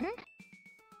Pokemon,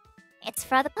 it's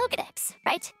for the Pokedex,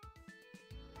 right?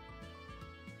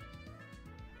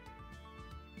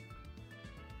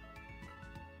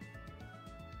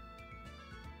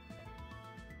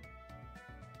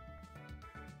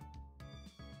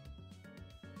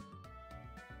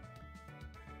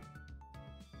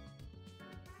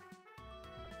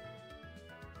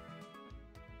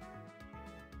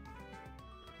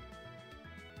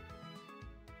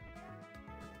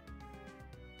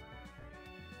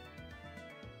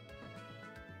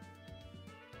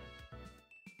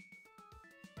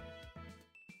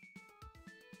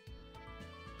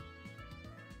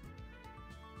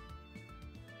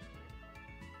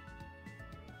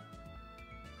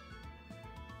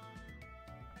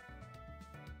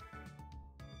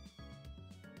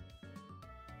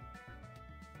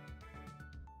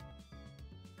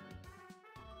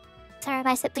 Sorry,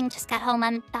 my sibling just got home.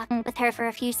 I'm talking with her for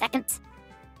a few seconds.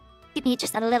 Give me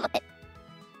just a little bit.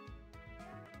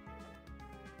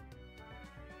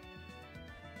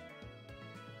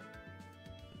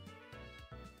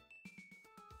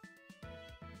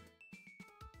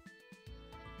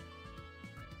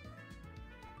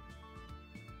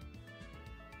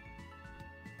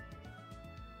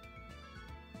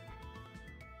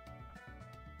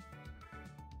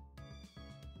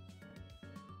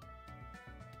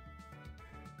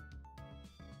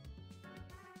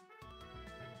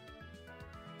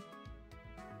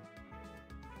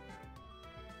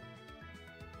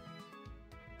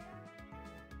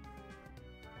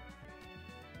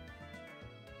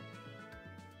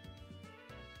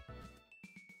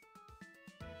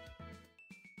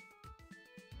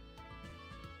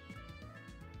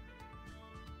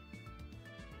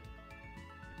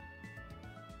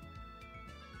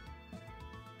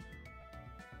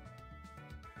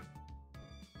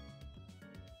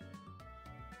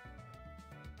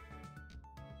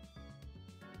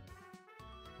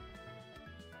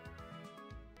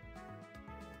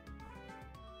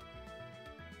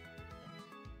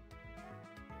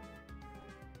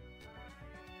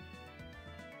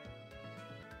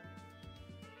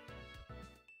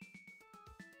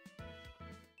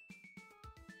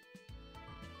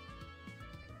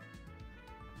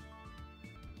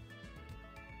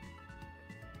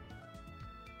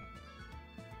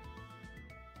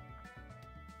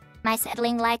 My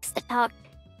sibling likes to talk.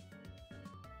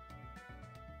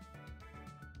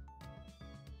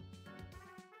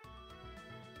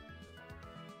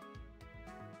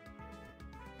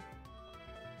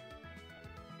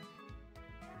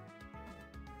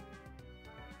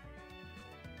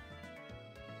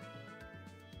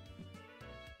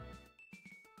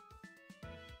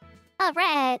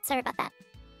 Alright, sorry about that.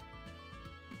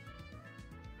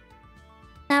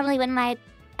 Normally when my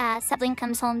sibling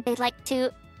comes home, they like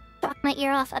to talk my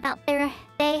ear off about their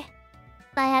day.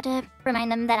 I had to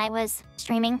remind them that I was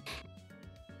streaming.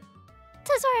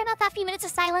 So sorry about that few minutes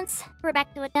of silence. We're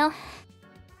back to it now.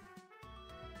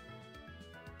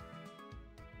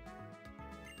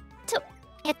 So,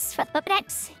 it's for the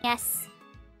Pokédex. Yes.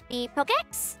 The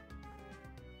Pokédex?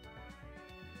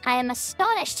 I am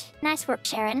astonished. Nice work,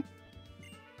 Sharon.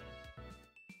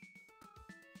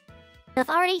 You've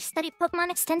already studied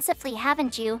Pokemon extensively,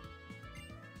 haven't you?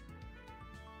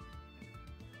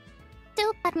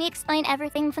 Still, let me explain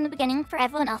everything from the beginning for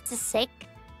everyone else's sake.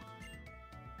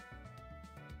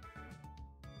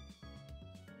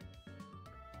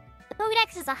 The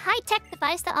Pokédex is a high-tech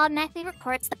device that automatically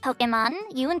records the Pokemon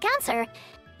you encounter.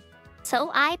 So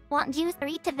I want you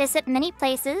three to visit many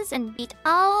places and meet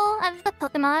all of the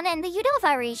Pokemon in the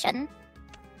Unova region.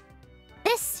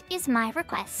 This is my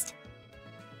request.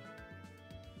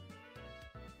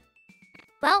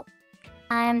 Well,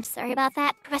 I'm sorry about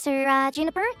that, Professor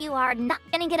Juniper. You are not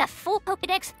gonna get a full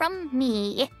Pokédex from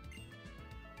me.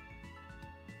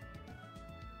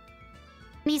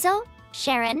 Mizo,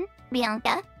 Sharon,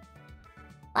 Bianca.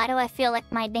 Why do I feel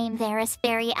like my name there is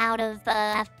very out of,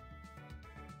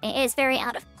 very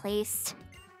out of place?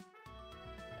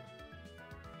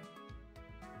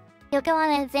 You'll go on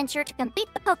an adventure to complete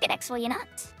the Pokédex, will you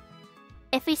not?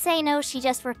 If we say no, she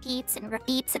just repeats and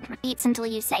repeats and repeats until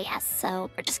you say yes,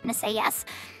 so we're just gonna say yes.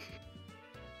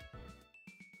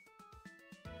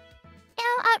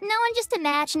 No, I'm just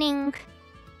imagining,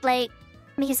 like,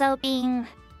 Mizo being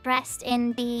dressed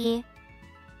in the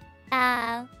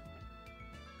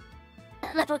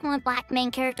Pokemon Black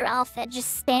main character outfit,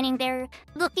 just standing there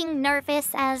looking nervous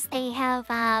as they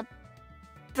have,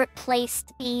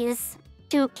 replaced these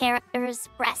two characters'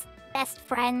 best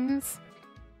friends.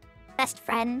 Best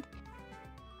friend.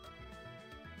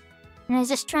 And I was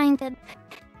just trying to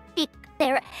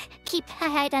keep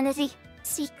my identity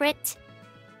secret.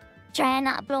 Try and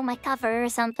not blow my cover or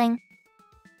something.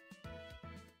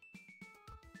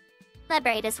 The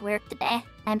braid is weird today.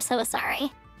 I'm so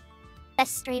sorry. This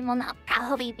stream will not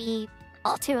probably be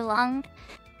all too long.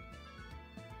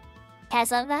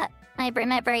 Because of that, my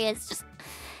brain is just...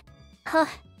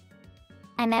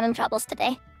 I'm having troubles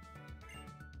today.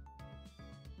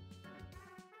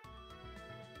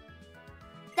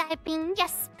 Typing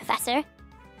yes, Professor.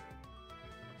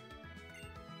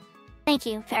 Thank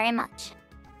you very much.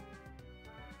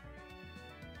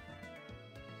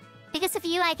 Because of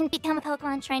you, I can become a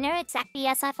Pokemon trainer exactly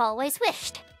as I've always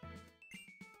wished.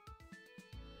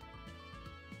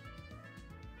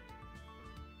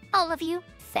 All of you,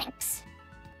 thanks.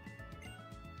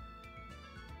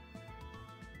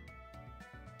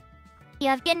 You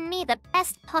have given me the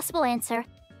best possible answer.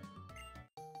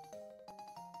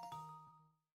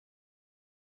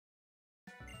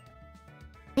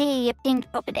 The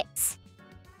obtained Pokédex.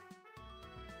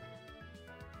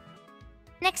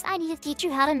 Next, I need to teach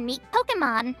you how to meet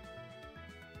Pokemon.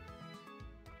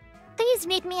 Please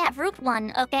meet me at Route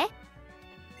 1, okay?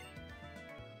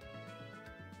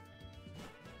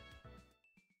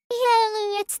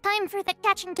 Yeah, it's time for the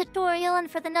catching tutorial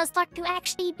and for the Nuzlocke to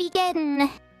actually begin.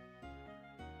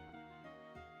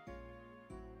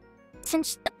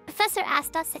 Since the professor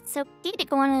asked us, it's okay to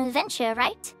go on an adventure,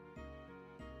 right?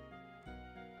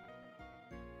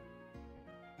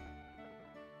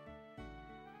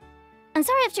 I'm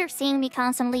sorry if you're seeing me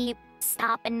constantly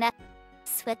stop and mess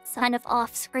with kind of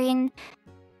off-screen.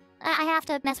 I have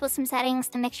to mess with some settings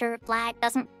to make sure lag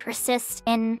doesn't persist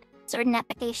in certain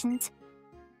applications.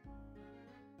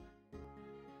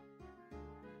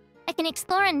 I can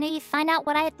explore and maybe find out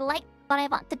what I'd like, what I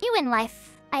want to do in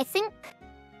life. I think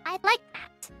I'd like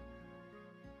that.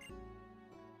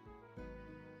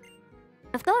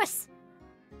 Of course.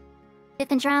 We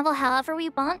can travel however we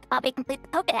want while we complete the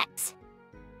Pokédex.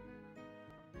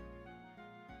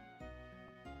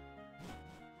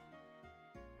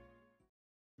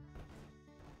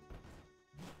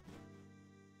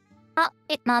 Oh,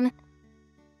 it's Mom.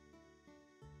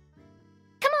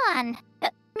 Come on!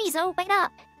 Mizo, wait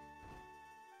up!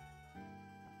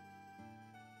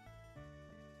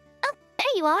 Oh, there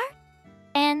you are!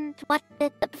 And what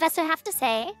did the professor have to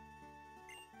say?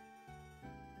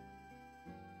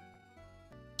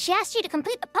 She asked you to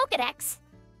complete the Pokedex.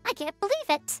 I can't believe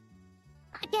it.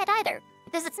 I can't either,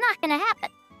 because it's not gonna happen.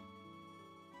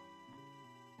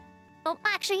 Well,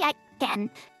 actually, I can.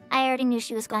 I already knew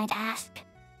she was going to ask.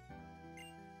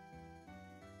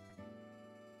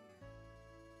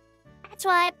 That's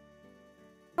why I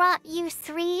brought you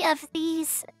 3 of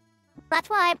these... That's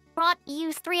why I brought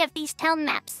you 3 of these town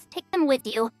maps. Take them with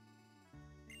you.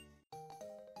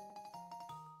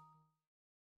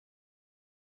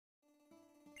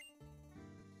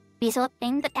 Mizo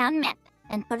obtained the town map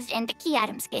and put it in the key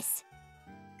items case.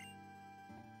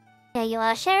 Here you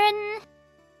are, Sharon.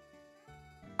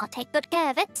 I'll take good care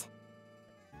of it.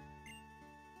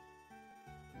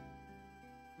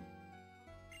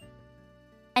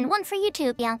 And one for you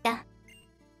too, Bianca.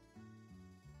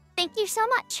 Thank you so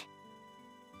much.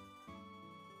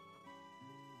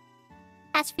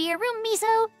 As for your room,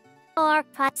 Mizo, or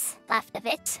what's left of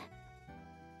it.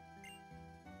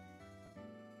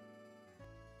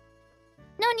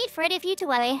 No need for any of you to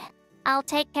worry. I'll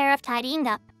take care of tidying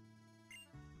up.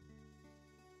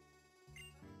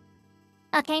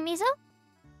 Okay, Mizo?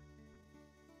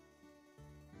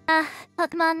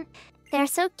 Pokemon, they're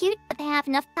so cute, but they have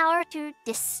enough power to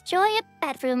destroy a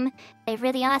bedroom. They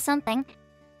really are something.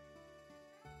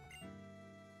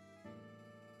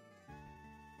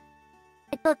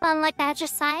 With Pokemon like that at your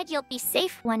side, you'll be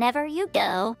safe whenever you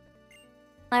go.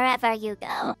 Wherever you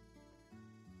go.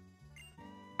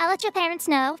 I'll let your parents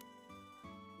know.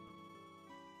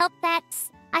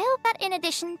 I hope that in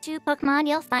addition to Pokemon,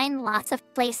 you'll find lots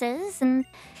of places and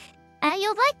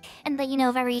you'll like in the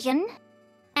Unova region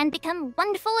and become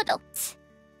wonderful adults.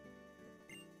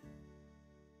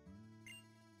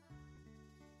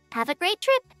 Have a great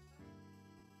trip.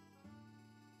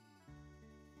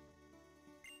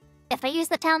 If I use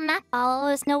the town map, I'll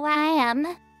always know where I am.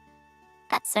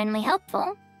 That's certainly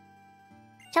helpful.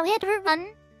 Shall we head for a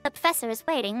run? The professor is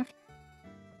waiting.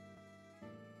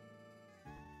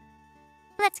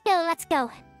 Let's go, let's go.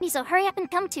 Mizo, hurry up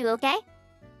and come too, okay?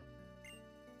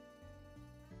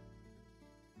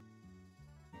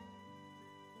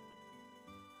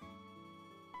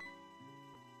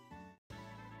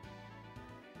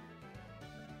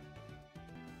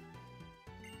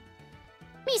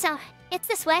 Mizo, it's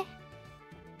this way.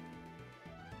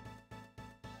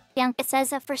 Bianca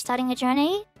says that for starting a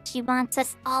journey, she wants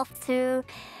us all to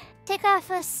take our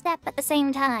first step at the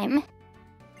same time.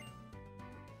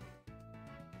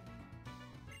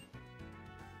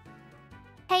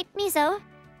 Hey, Mizo.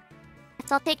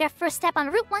 Let's all take our first step on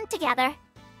Route 1 together.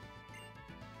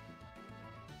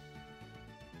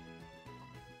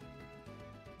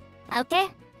 Okay,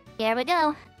 here we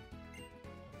go.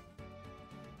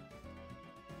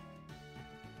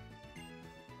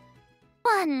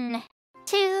 One,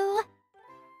 two...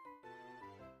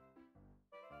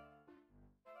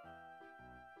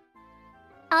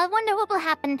 I wonder what will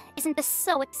happen. Isn't this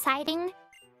so exciting?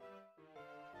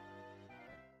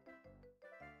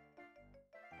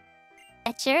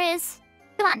 It sure is.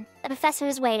 Come on, the professor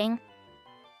is waiting.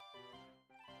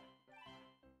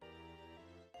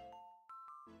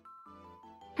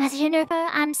 As Jennifer,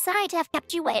 I'm sorry to have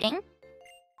kept you waiting.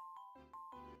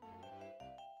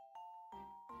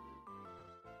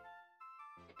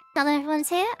 Now that everyone's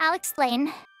here, I'll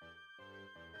explain.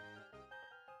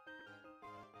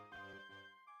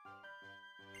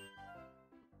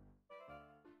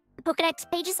 The Pokédex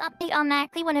pages update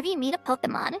automatically whenever you meet a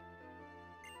Pokémon.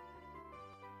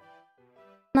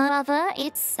 Moreover,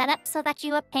 it's set up so that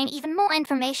you obtain even more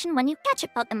information when you catch a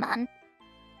Pokémon.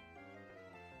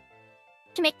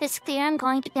 To make this clear, I'm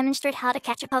going to demonstrate how to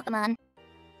catch a Pokémon.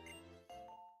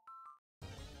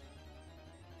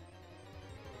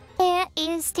 Here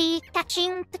is the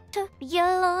catching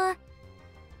tutorial.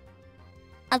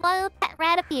 A wild pet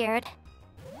rat appeared.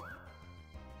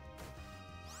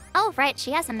 Oh, right,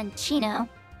 she has a Minccino.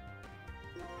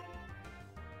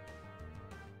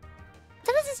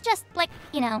 So this is just like,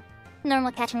 you know,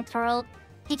 normal catching tutorial.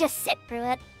 You just sit through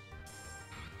it.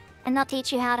 And they'll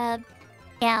teach you how to,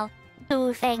 you know,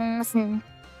 do things and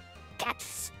catch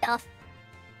stuff.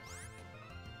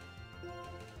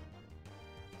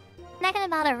 I'm not gonna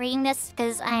bother reading this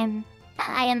because I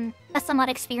am a somewhat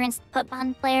experienced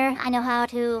Pokemon player. I know how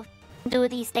to do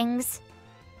these things.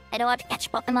 I know how to catch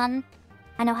Pokemon.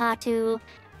 I know how to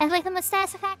inflict them with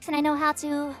status effects, and I know how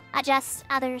to adjust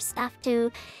other stuff to,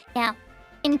 you know,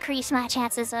 increase my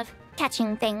chances of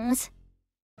catching things.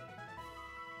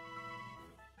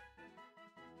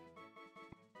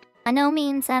 By no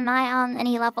means am I on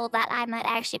any level that I might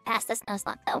actually pass this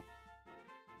Nuzlocke, though.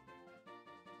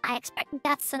 I expect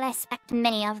guts, and I expect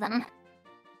many of them.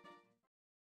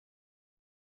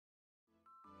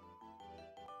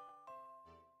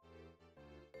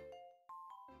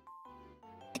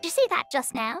 see that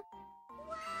just now.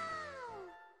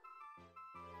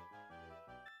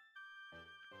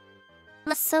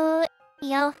 So,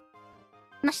 yo,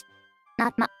 must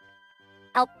not ma.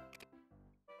 Help.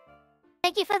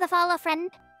 Thank you for the follow, friend.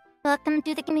 Welcome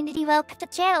to the community. Welcome to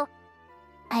jail.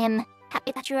 I am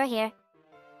happy that you are here.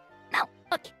 Now,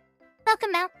 okay.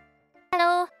 Welcome, Mel.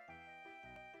 Hello.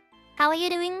 How are you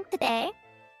doing today?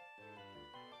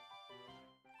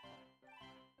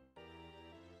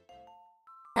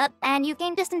 And you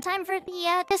came just in time for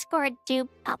the Discord to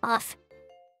pop off.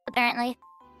 Apparently.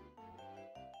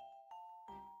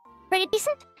 Pretty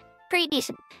decent? Pretty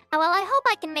decent. Well, I hope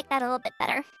I can make that a little bit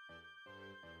better.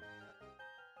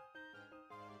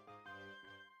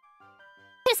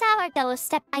 Here's how it goes,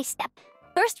 step by step.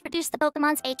 First, reduce the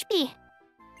Pokemon's HP.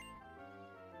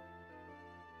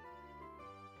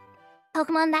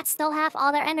 Pokemon that still have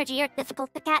all their energy are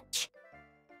difficult to catch.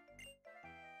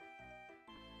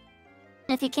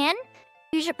 If you can,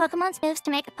 use your Pokemon's moves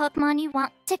to make a Pokemon you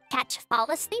want to catch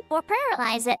fall asleep or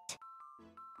paralyze it.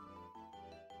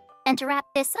 And to wrap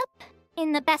this up,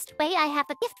 in the best way, I have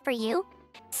a gift for you.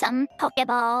 Some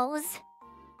Pokeballs.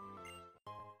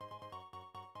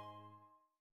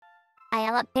 I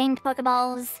love pink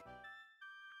Pokeballs.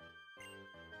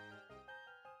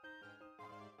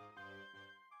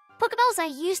 Pokeballs are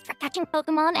used for catching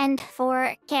Pokemon and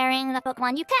for carrying the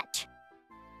Pokemon you catch.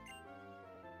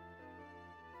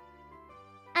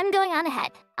 I'm going on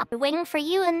ahead. I'll be waiting for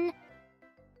you in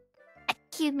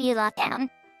Accumula Town.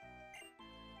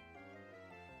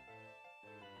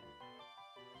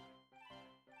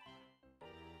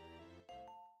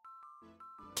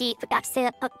 Gee, forgot to say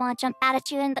that Pokemon jump out at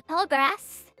you in the tall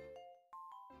grass.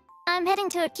 I'm heading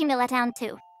to Accumula Town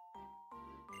too.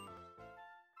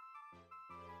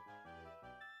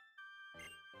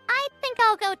 I think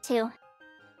I'll go too.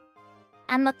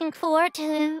 I'm looking forward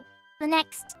to the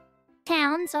next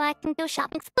town so I can go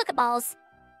shopping for Pokeballs.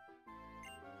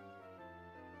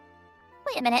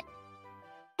 Wait a minute.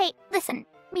 Hey, listen,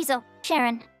 Mizo,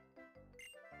 Sharon.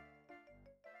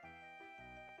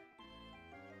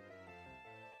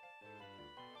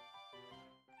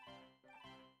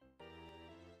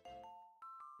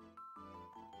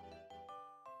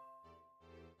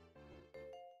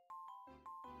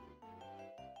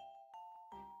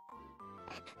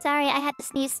 Sorry, I had to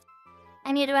sneeze.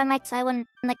 I muted my mic so I wouldn't,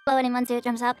 blow anyone's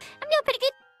eardrums out. I'm doing pretty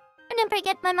good. I'm doing pretty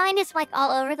good. My mind is,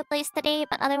 all over the place today,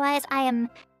 but otherwise I am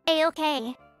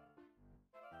A-okay.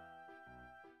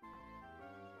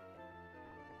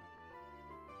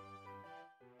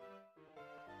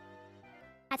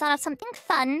 I thought of something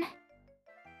fun.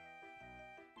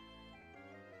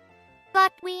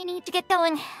 But we need to get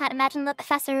going. I'd imagine the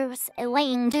professor's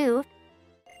laying too.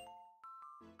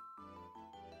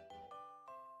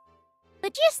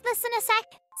 Would you just listen a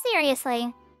sec?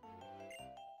 Seriously.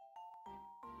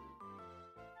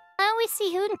 Why don't we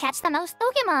see who can catch the most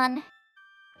Pokemon?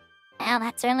 Well,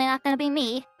 that's certainly not gonna be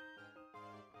me.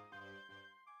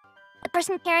 The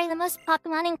person carrying the most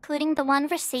Pokemon, including the one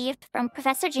received from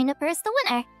Professor Juniper, is the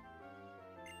winner.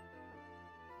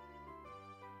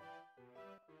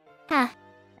 Huh.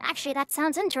 Actually, that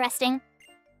sounds interesting.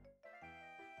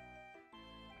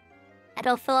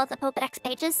 It'll fill out the Pokedex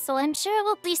pages, so I'm sure it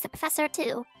will please the professor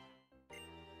too.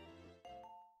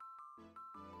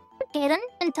 Okay then,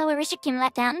 until we reach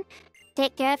Accumula Town,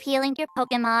 take care of healing your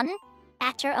Pokemon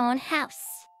at your own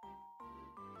house.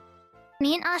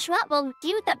 Me and Ashwa will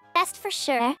do the best for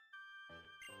sure.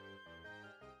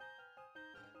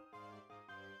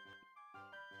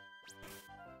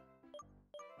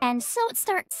 And so it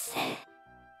starts.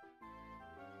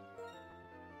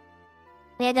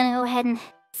 We're gonna go ahead and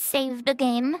save the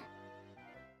game.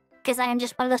 Because I am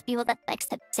just one of those people that likes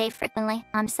to save frequently,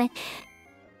 honestly.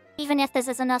 Even if this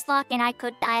is a Nuzlocke and I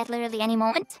could die at literally any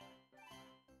moment.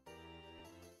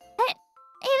 Hey,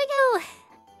 here we go!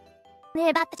 We're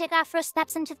about to take our first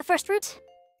steps into the first route.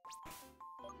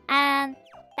 And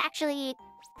actually,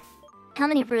 how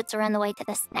many routes are on the way to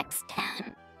this next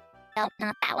town? Nope,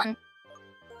 not that one.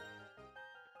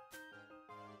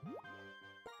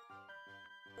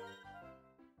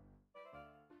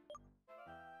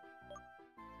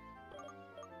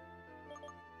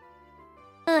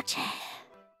 Okay.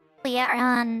 We are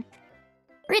on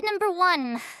route number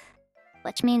 1,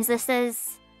 which means this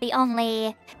is the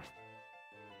only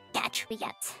catch we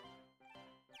get.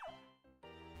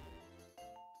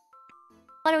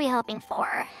 What are we hoping for?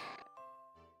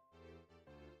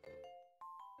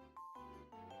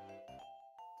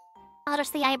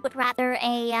 Honestly, I would rather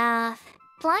a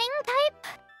flying type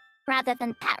rather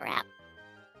than Parrot.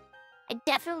 I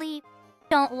definitely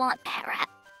don't want Parrot.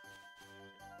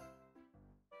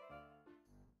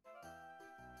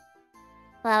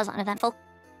 Well, that was uneventful.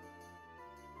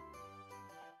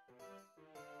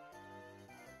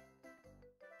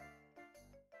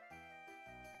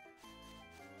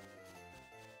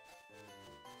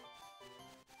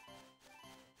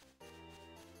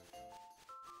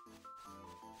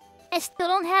 I still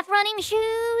don't have running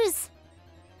shoes!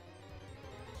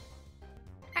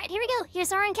 Alright, here we go.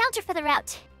 Here's our encounter for the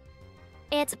route.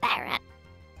 It's a bat.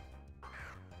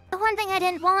 The one thing I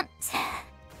didn't want...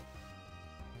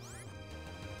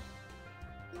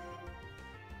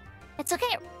 It's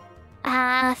okay.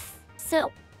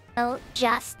 So... We'll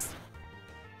just...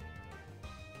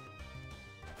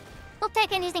 We'll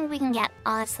take anything we can get,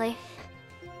 honestly.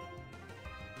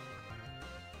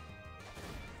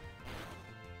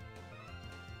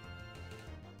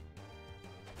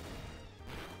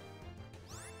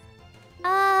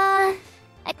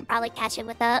 I can probably catch it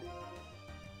with that.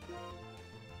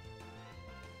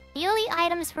 The only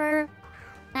items were...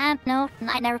 no,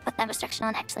 I never put that restriction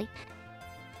on, actually.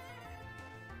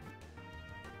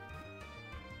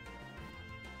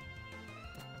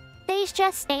 They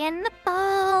just stay in the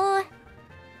bowl.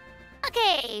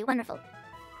 Okay, wonderful.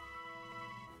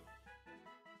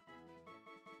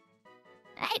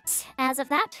 Right, as of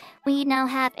that, we now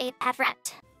have a pet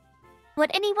rat.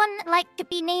 Would anyone like to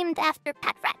be named after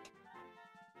pet rat?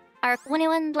 Or would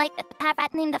anyone like a pet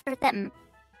rat named after them?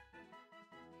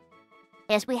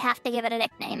 Yes, we have to give it a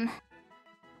nickname.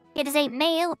 It is a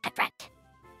male pet rat.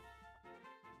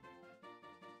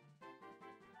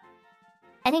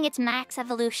 I think its max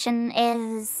evolution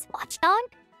is Watchdog?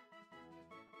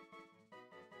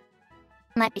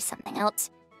 Might be something else.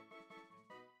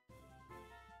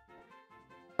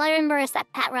 All I remember is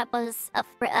that pet rat was a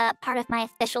part of my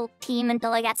official team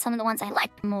until I got some of the ones I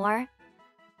liked more.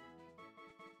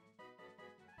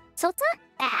 So it's not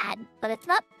bad, but it's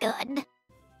not good.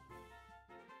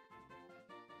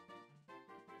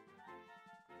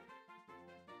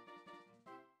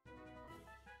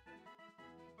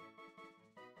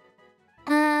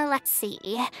 Let's see.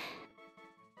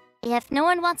 If no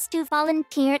one wants to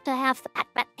volunteer to have the pet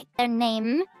rat take their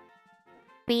name,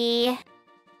 we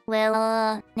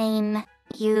will name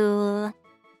you...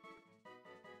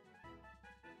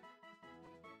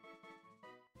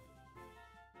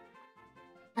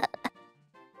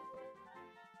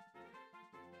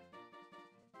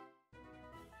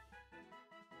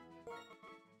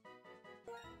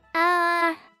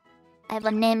 I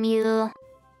will name you...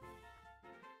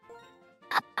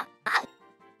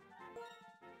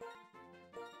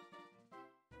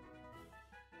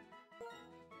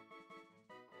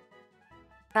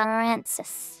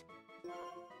 Francis.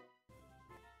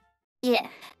 Yeah.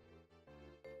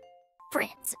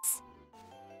 Francis.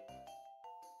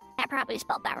 I probably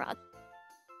spelled that wrong.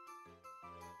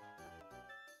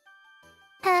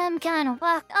 I'm gonna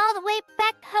walk all the way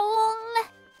back home.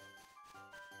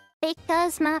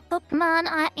 Because my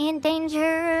Pokemon are in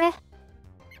danger.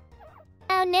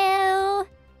 Oh no.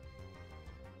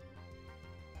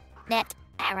 Net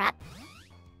Parrot.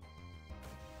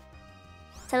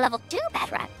 It's a level 2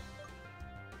 pet rat.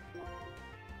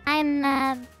 I'm,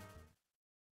 not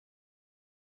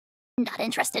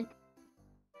interested.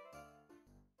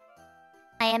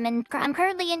 I'm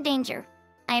currently in danger.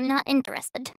 I am not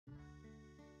interested.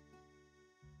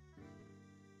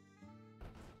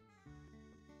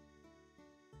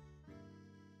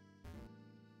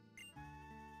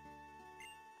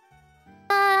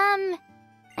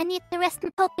 I need to rest my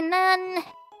Pokemon.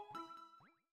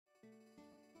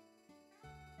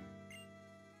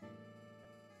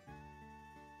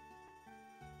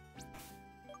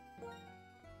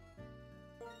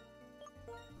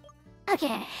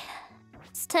 Okay,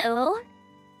 so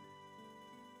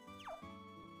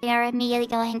we are immediately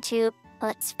going to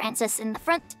put Francis in the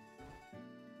front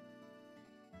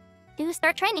to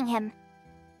start training him.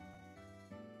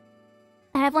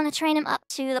 I want to train him up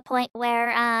to the point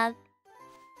where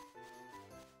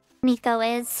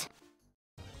Mizo is.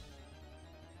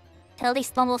 Till at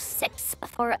least level 6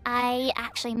 before I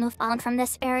actually move on from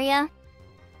this area.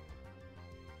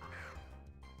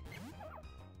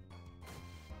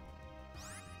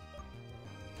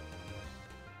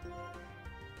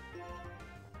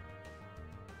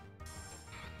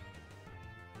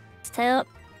 So,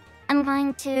 I'm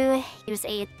going to use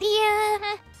a Dia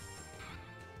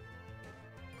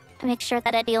to make sure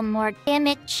that I deal more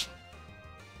damage.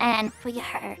 And we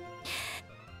hurt.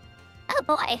 Oh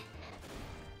boy.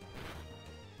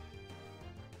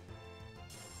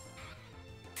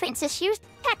 Francis used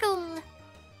tackle.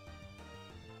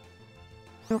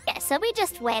 Okay, so we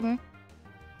just win.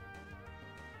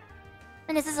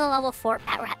 And this is a level 4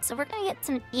 pet rat, so we're gonna get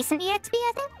some decent EXP,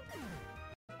 I think.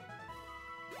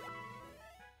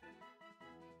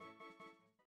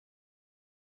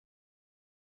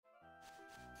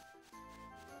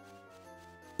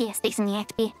 Yes, decent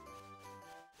XP.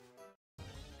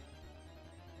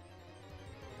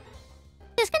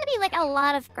 There's gonna be like a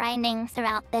lot of grinding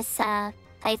throughout this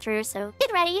playthrough, so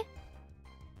get ready.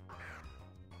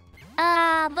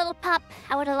 Little pup.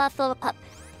 I would have loved little pup.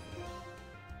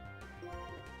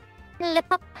 Little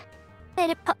pup.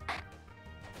 Little pup.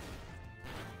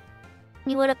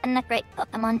 You would have been a great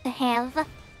Pokemon to have.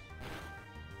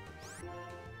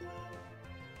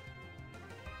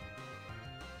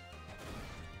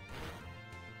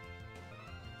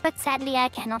 But sadly, I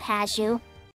cannot has you.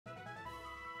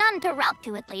 None to route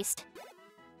to, at least.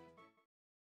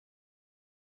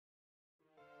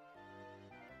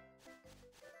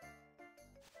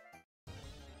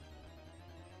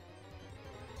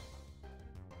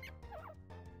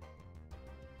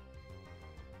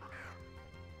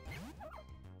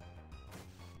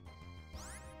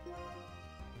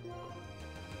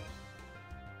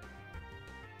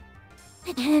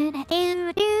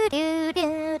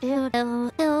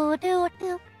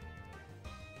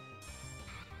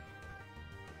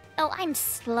 Oh, I'm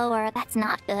slower. That's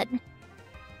not good.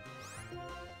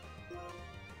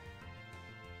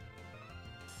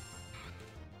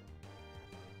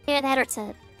 Here, that hurts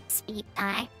a speed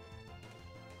tie.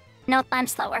 Nope, I'm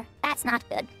slower. That's not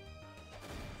good.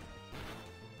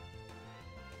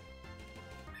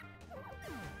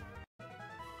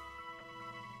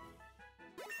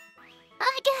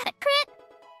 I got a crit!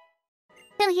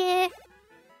 Hell yeah!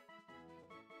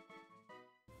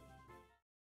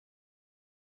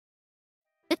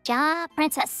 Good job,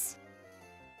 princess.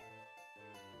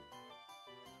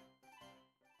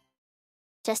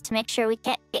 Just to make sure we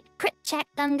can't get crit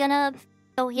checked, I'm gonna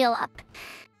go heal up.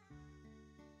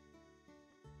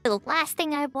 The last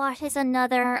thing I bought is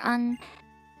another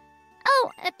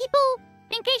Oh, people,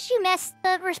 in case you missed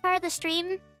the first part of the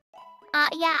stream,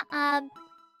 the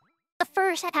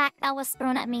first attack that was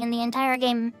thrown at me in the entire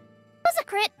game was a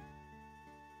crit.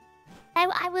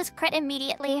 I was crit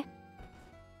immediately.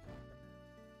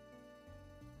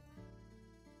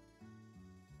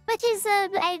 Which is,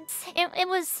 it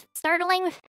was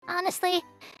startling, honestly.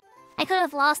 I could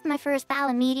have lost my first battle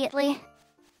immediately.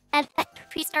 I'd have to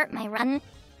restart my run.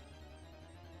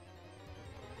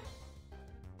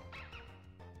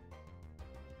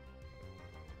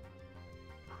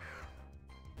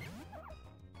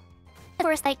 Of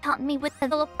course, they taunt me with the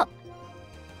little pup.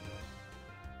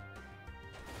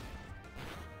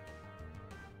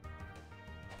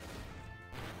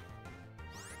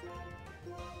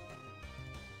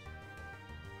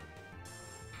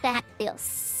 That deals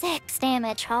 6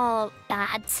 damage. Oh,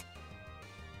 gods.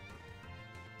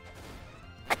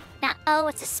 Now, oh,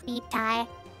 it's a speed tie.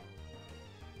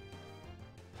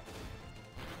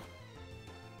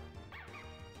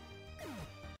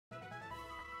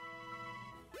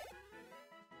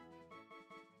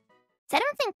 So I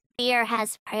don't think fear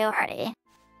has priority.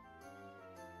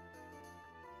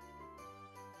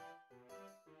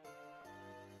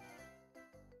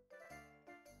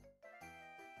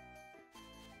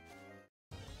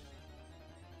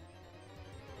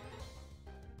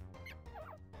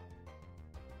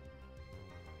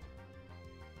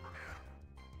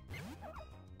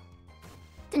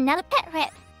 Another pet rip.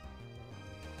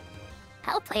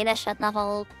 I'll play this shit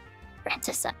level,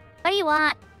 Francis. What do you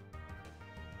want?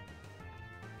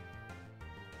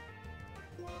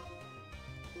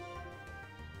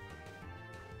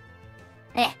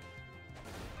 Eh.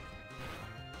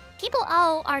 People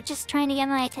all are just trying to get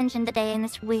my attention today, and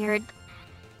it's weird.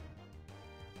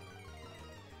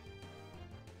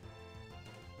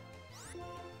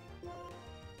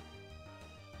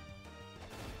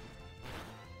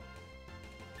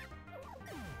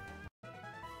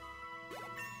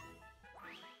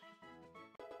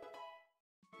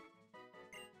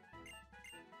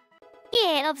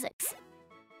 Yeah, level 6.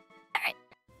 Alright.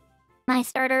 My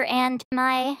starter and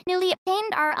my newly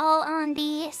obtained are all on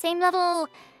the same level.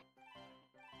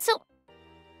 So,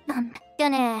 I'm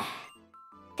gonna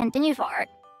continue forward.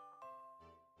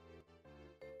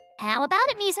 How about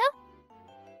it, Mizo?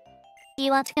 Do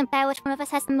you want to compare which one of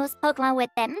us has the most Pokemon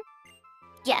with them?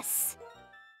 Yes.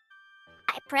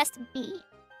 I pressed B.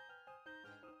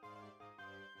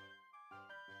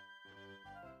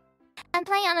 I'm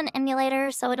playing on an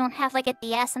emulator, so I don't have like a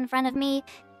DS in front of me.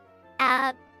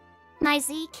 My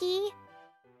Z key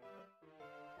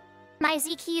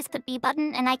is the B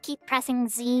button, and I keep pressing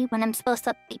Z when I'm supposed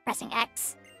to be pressing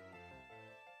X.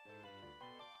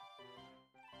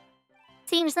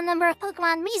 Seems the number of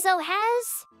Pokemon Mizo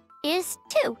has is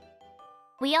 2.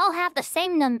 We all have the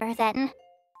same number then.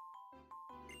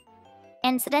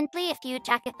 Incidentally, if you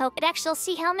check a Pokedex, you'll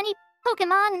see how many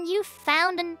Pokemon you've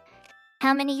found and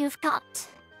how many you've caught.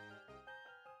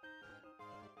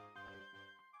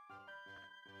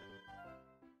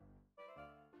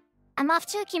 I'm off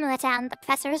to Accumulatown. The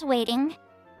professor is waiting.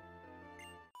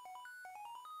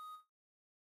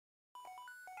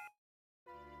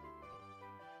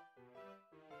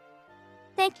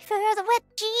 Thank you for the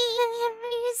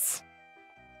wedgies.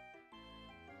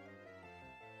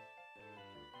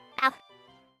 Ow.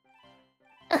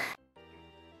 Ugh.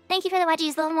 Thank you for the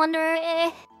wedgies, Little Wanderer.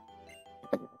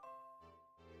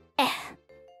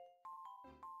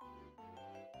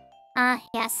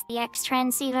 Yes, the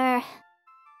X-Transceiver.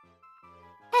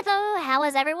 Hello, how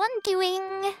is everyone doing?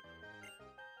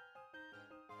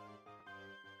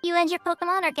 You and your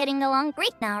Pokemon are getting along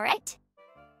great now, right?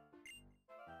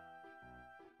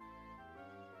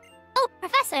 Oh,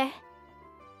 Professor!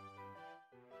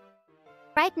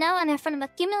 Right now, I'm in front of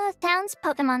Accumulatown's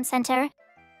Pokemon Center.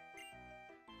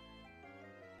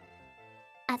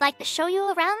 I'd like to show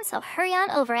you around, so hurry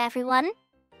on over, everyone.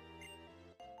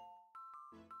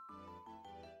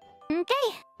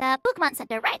 Okay, the Pokemon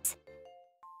Center, right?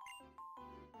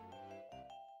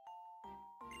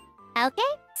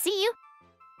 Okay, see you.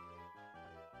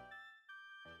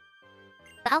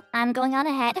 Well, I'm going on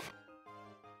ahead.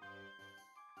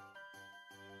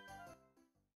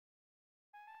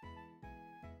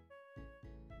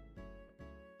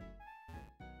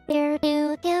 Do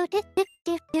do do do do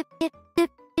do do do do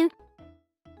do.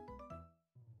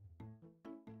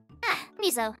 Ah,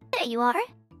 Mizo, there you are.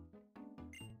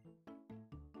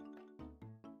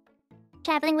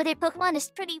 Traveling with your Pokemon is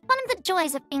truly one of the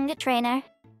joys of being a trainer.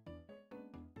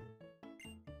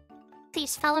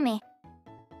 Please follow me.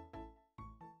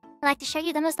 I'd like to show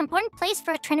you the most important place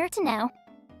for a trainer to know.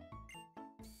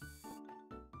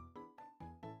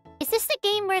 Is this the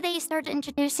game where they started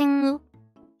introducing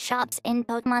shops in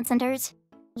Pokemon centers?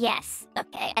 Yes,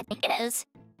 okay, I think it is.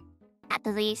 At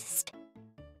the least.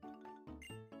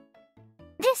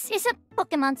 This is a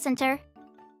Pokemon center.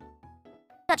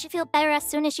 Don't you feel better as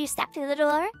soon as you step through the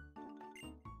door?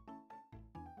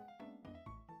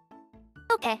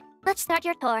 Okay, let's start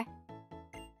your tour.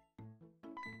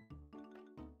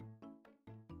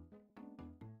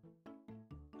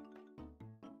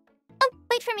 Oh,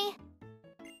 wait for me.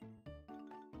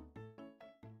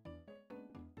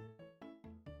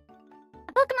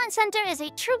 A Pokemon Center is a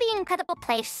truly incredible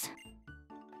place.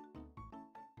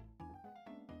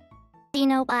 Do you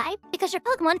know why? Because your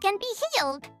Pokemon can be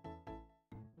healed.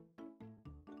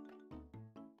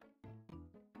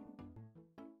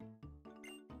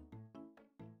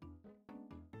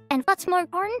 And what's more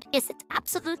important is it's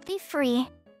absolutely free.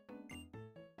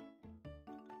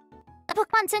 The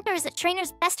Pokemon Center is a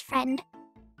trainer's best friend.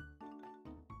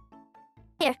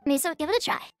 Here, Mizo, give it a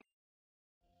try.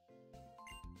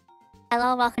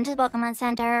 Hello, welcome to the Pokemon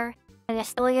Center.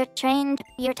 Restore your trained,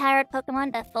 your tired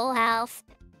Pokemon to full health.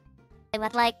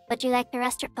 Would you like to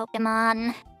rest your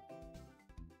Pokemon?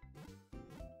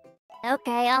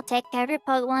 Okay, I'll take care of your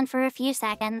Pokemon for a few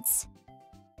seconds.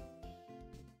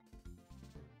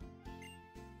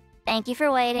 Thank you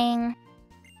for waiting.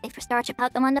 Please restore your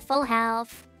Pokemon to full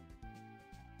health.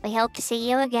 We hope to see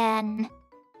you again.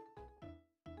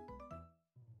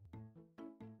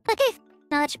 Okay,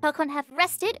 now that your Pokemon have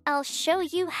rested, I'll show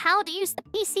you how to use the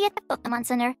PC at the Pokemon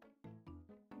Center.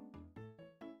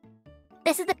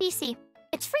 This is the PC.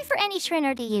 It's free for any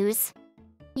trainer to use.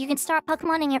 You can store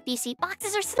Pokemon in your PC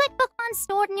boxes or select Pokemon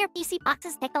stored in your PC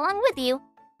boxes take along with you.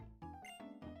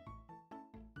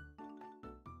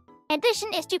 In addition,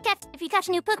 if you catch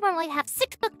a new Pokemon, while you have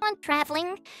 6 Pokemon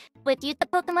traveling with you, the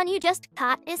Pokemon you just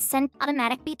caught is sent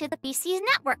automatically to the PC's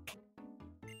network.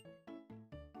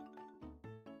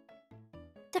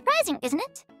 Surprising, isn't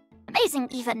it? Amazing,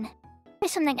 even.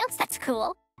 There's something else that's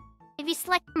cool. If you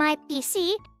select My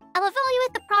PC, I'll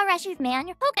evaluate the progress you've made on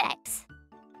your Pokédex.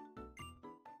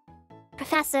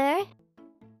 Professor,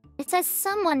 it says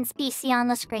someone's PC on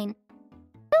the screen.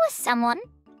 Who is someone?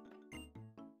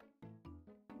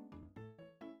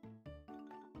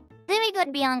 Very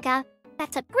good, Bianca.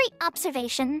 That's a great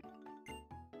observation.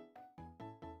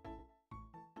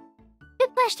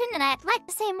 Good question, and I'd like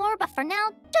to say more, but for now,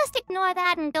 just ignore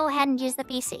that and go ahead and use the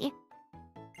PC.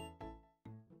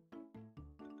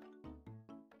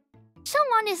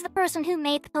 Someone is the person who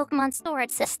made the Pokemon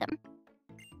storage system.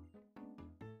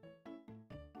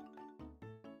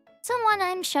 Someone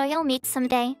I'm sure you'll meet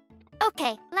someday.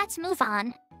 Okay, let's move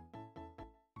on.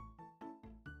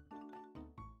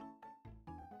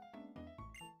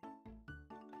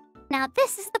 Now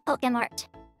this is the Pokemart.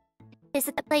 This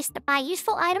is the place to buy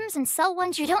useful items and sell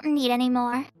ones you don't need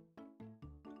anymore.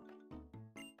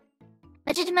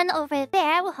 The gentleman over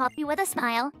there will help you with a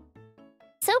smile.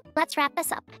 So, let's wrap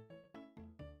this up.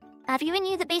 I've given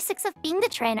you the basics of being the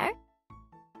trainer.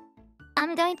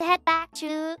 I'm going to head back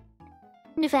to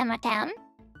Nuvema Town.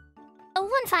 Oh,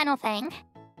 one final thing.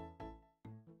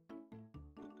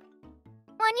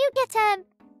 When you get to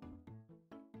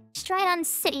Stridon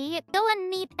City, go and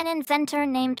meet an inventor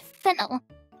named Fennel.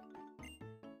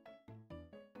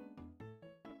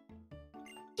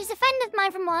 She's a friend of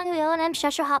mine from long ago, and I'm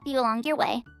sure she'll help you along your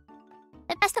way.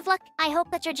 But best of luck. I hope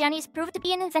that your journeys prove to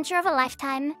be an adventure of a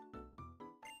lifetime.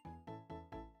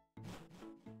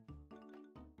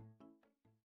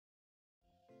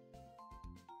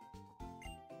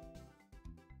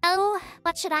 Oh,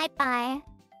 what should I buy?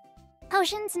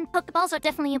 Potions and Pokeballs are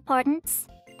definitely important.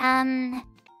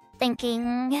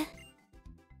 Thinking...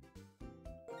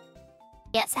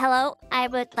 Yes, hello. I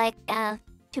would like,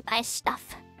 to buy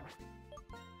stuff.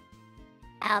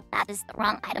 Oh, that is the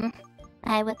wrong item.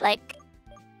 I would like...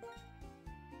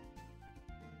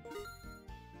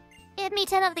 Give me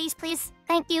 10 of these, please.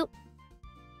 Thank you.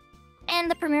 And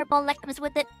the Premier Bowl that comes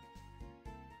with it.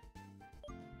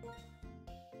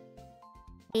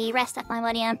 The rest of my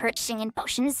money I'm purchasing in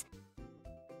potions.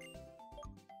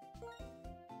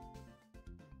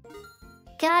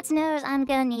 God knows I'm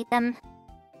gonna need them.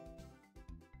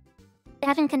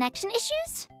 Having connection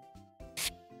issues?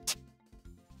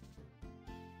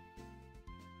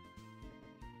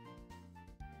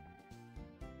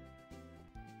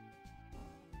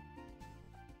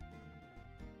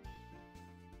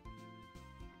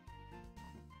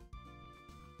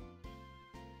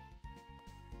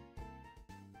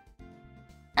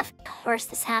 Of course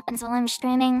this happens while I'm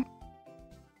streaming.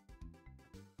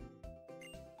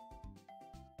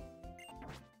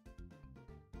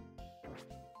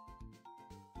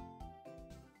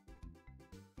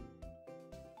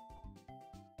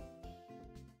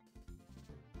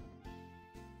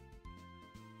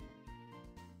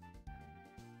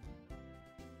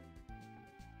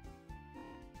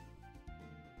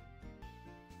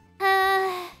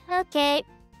 Okay.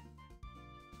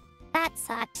 That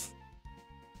sucks.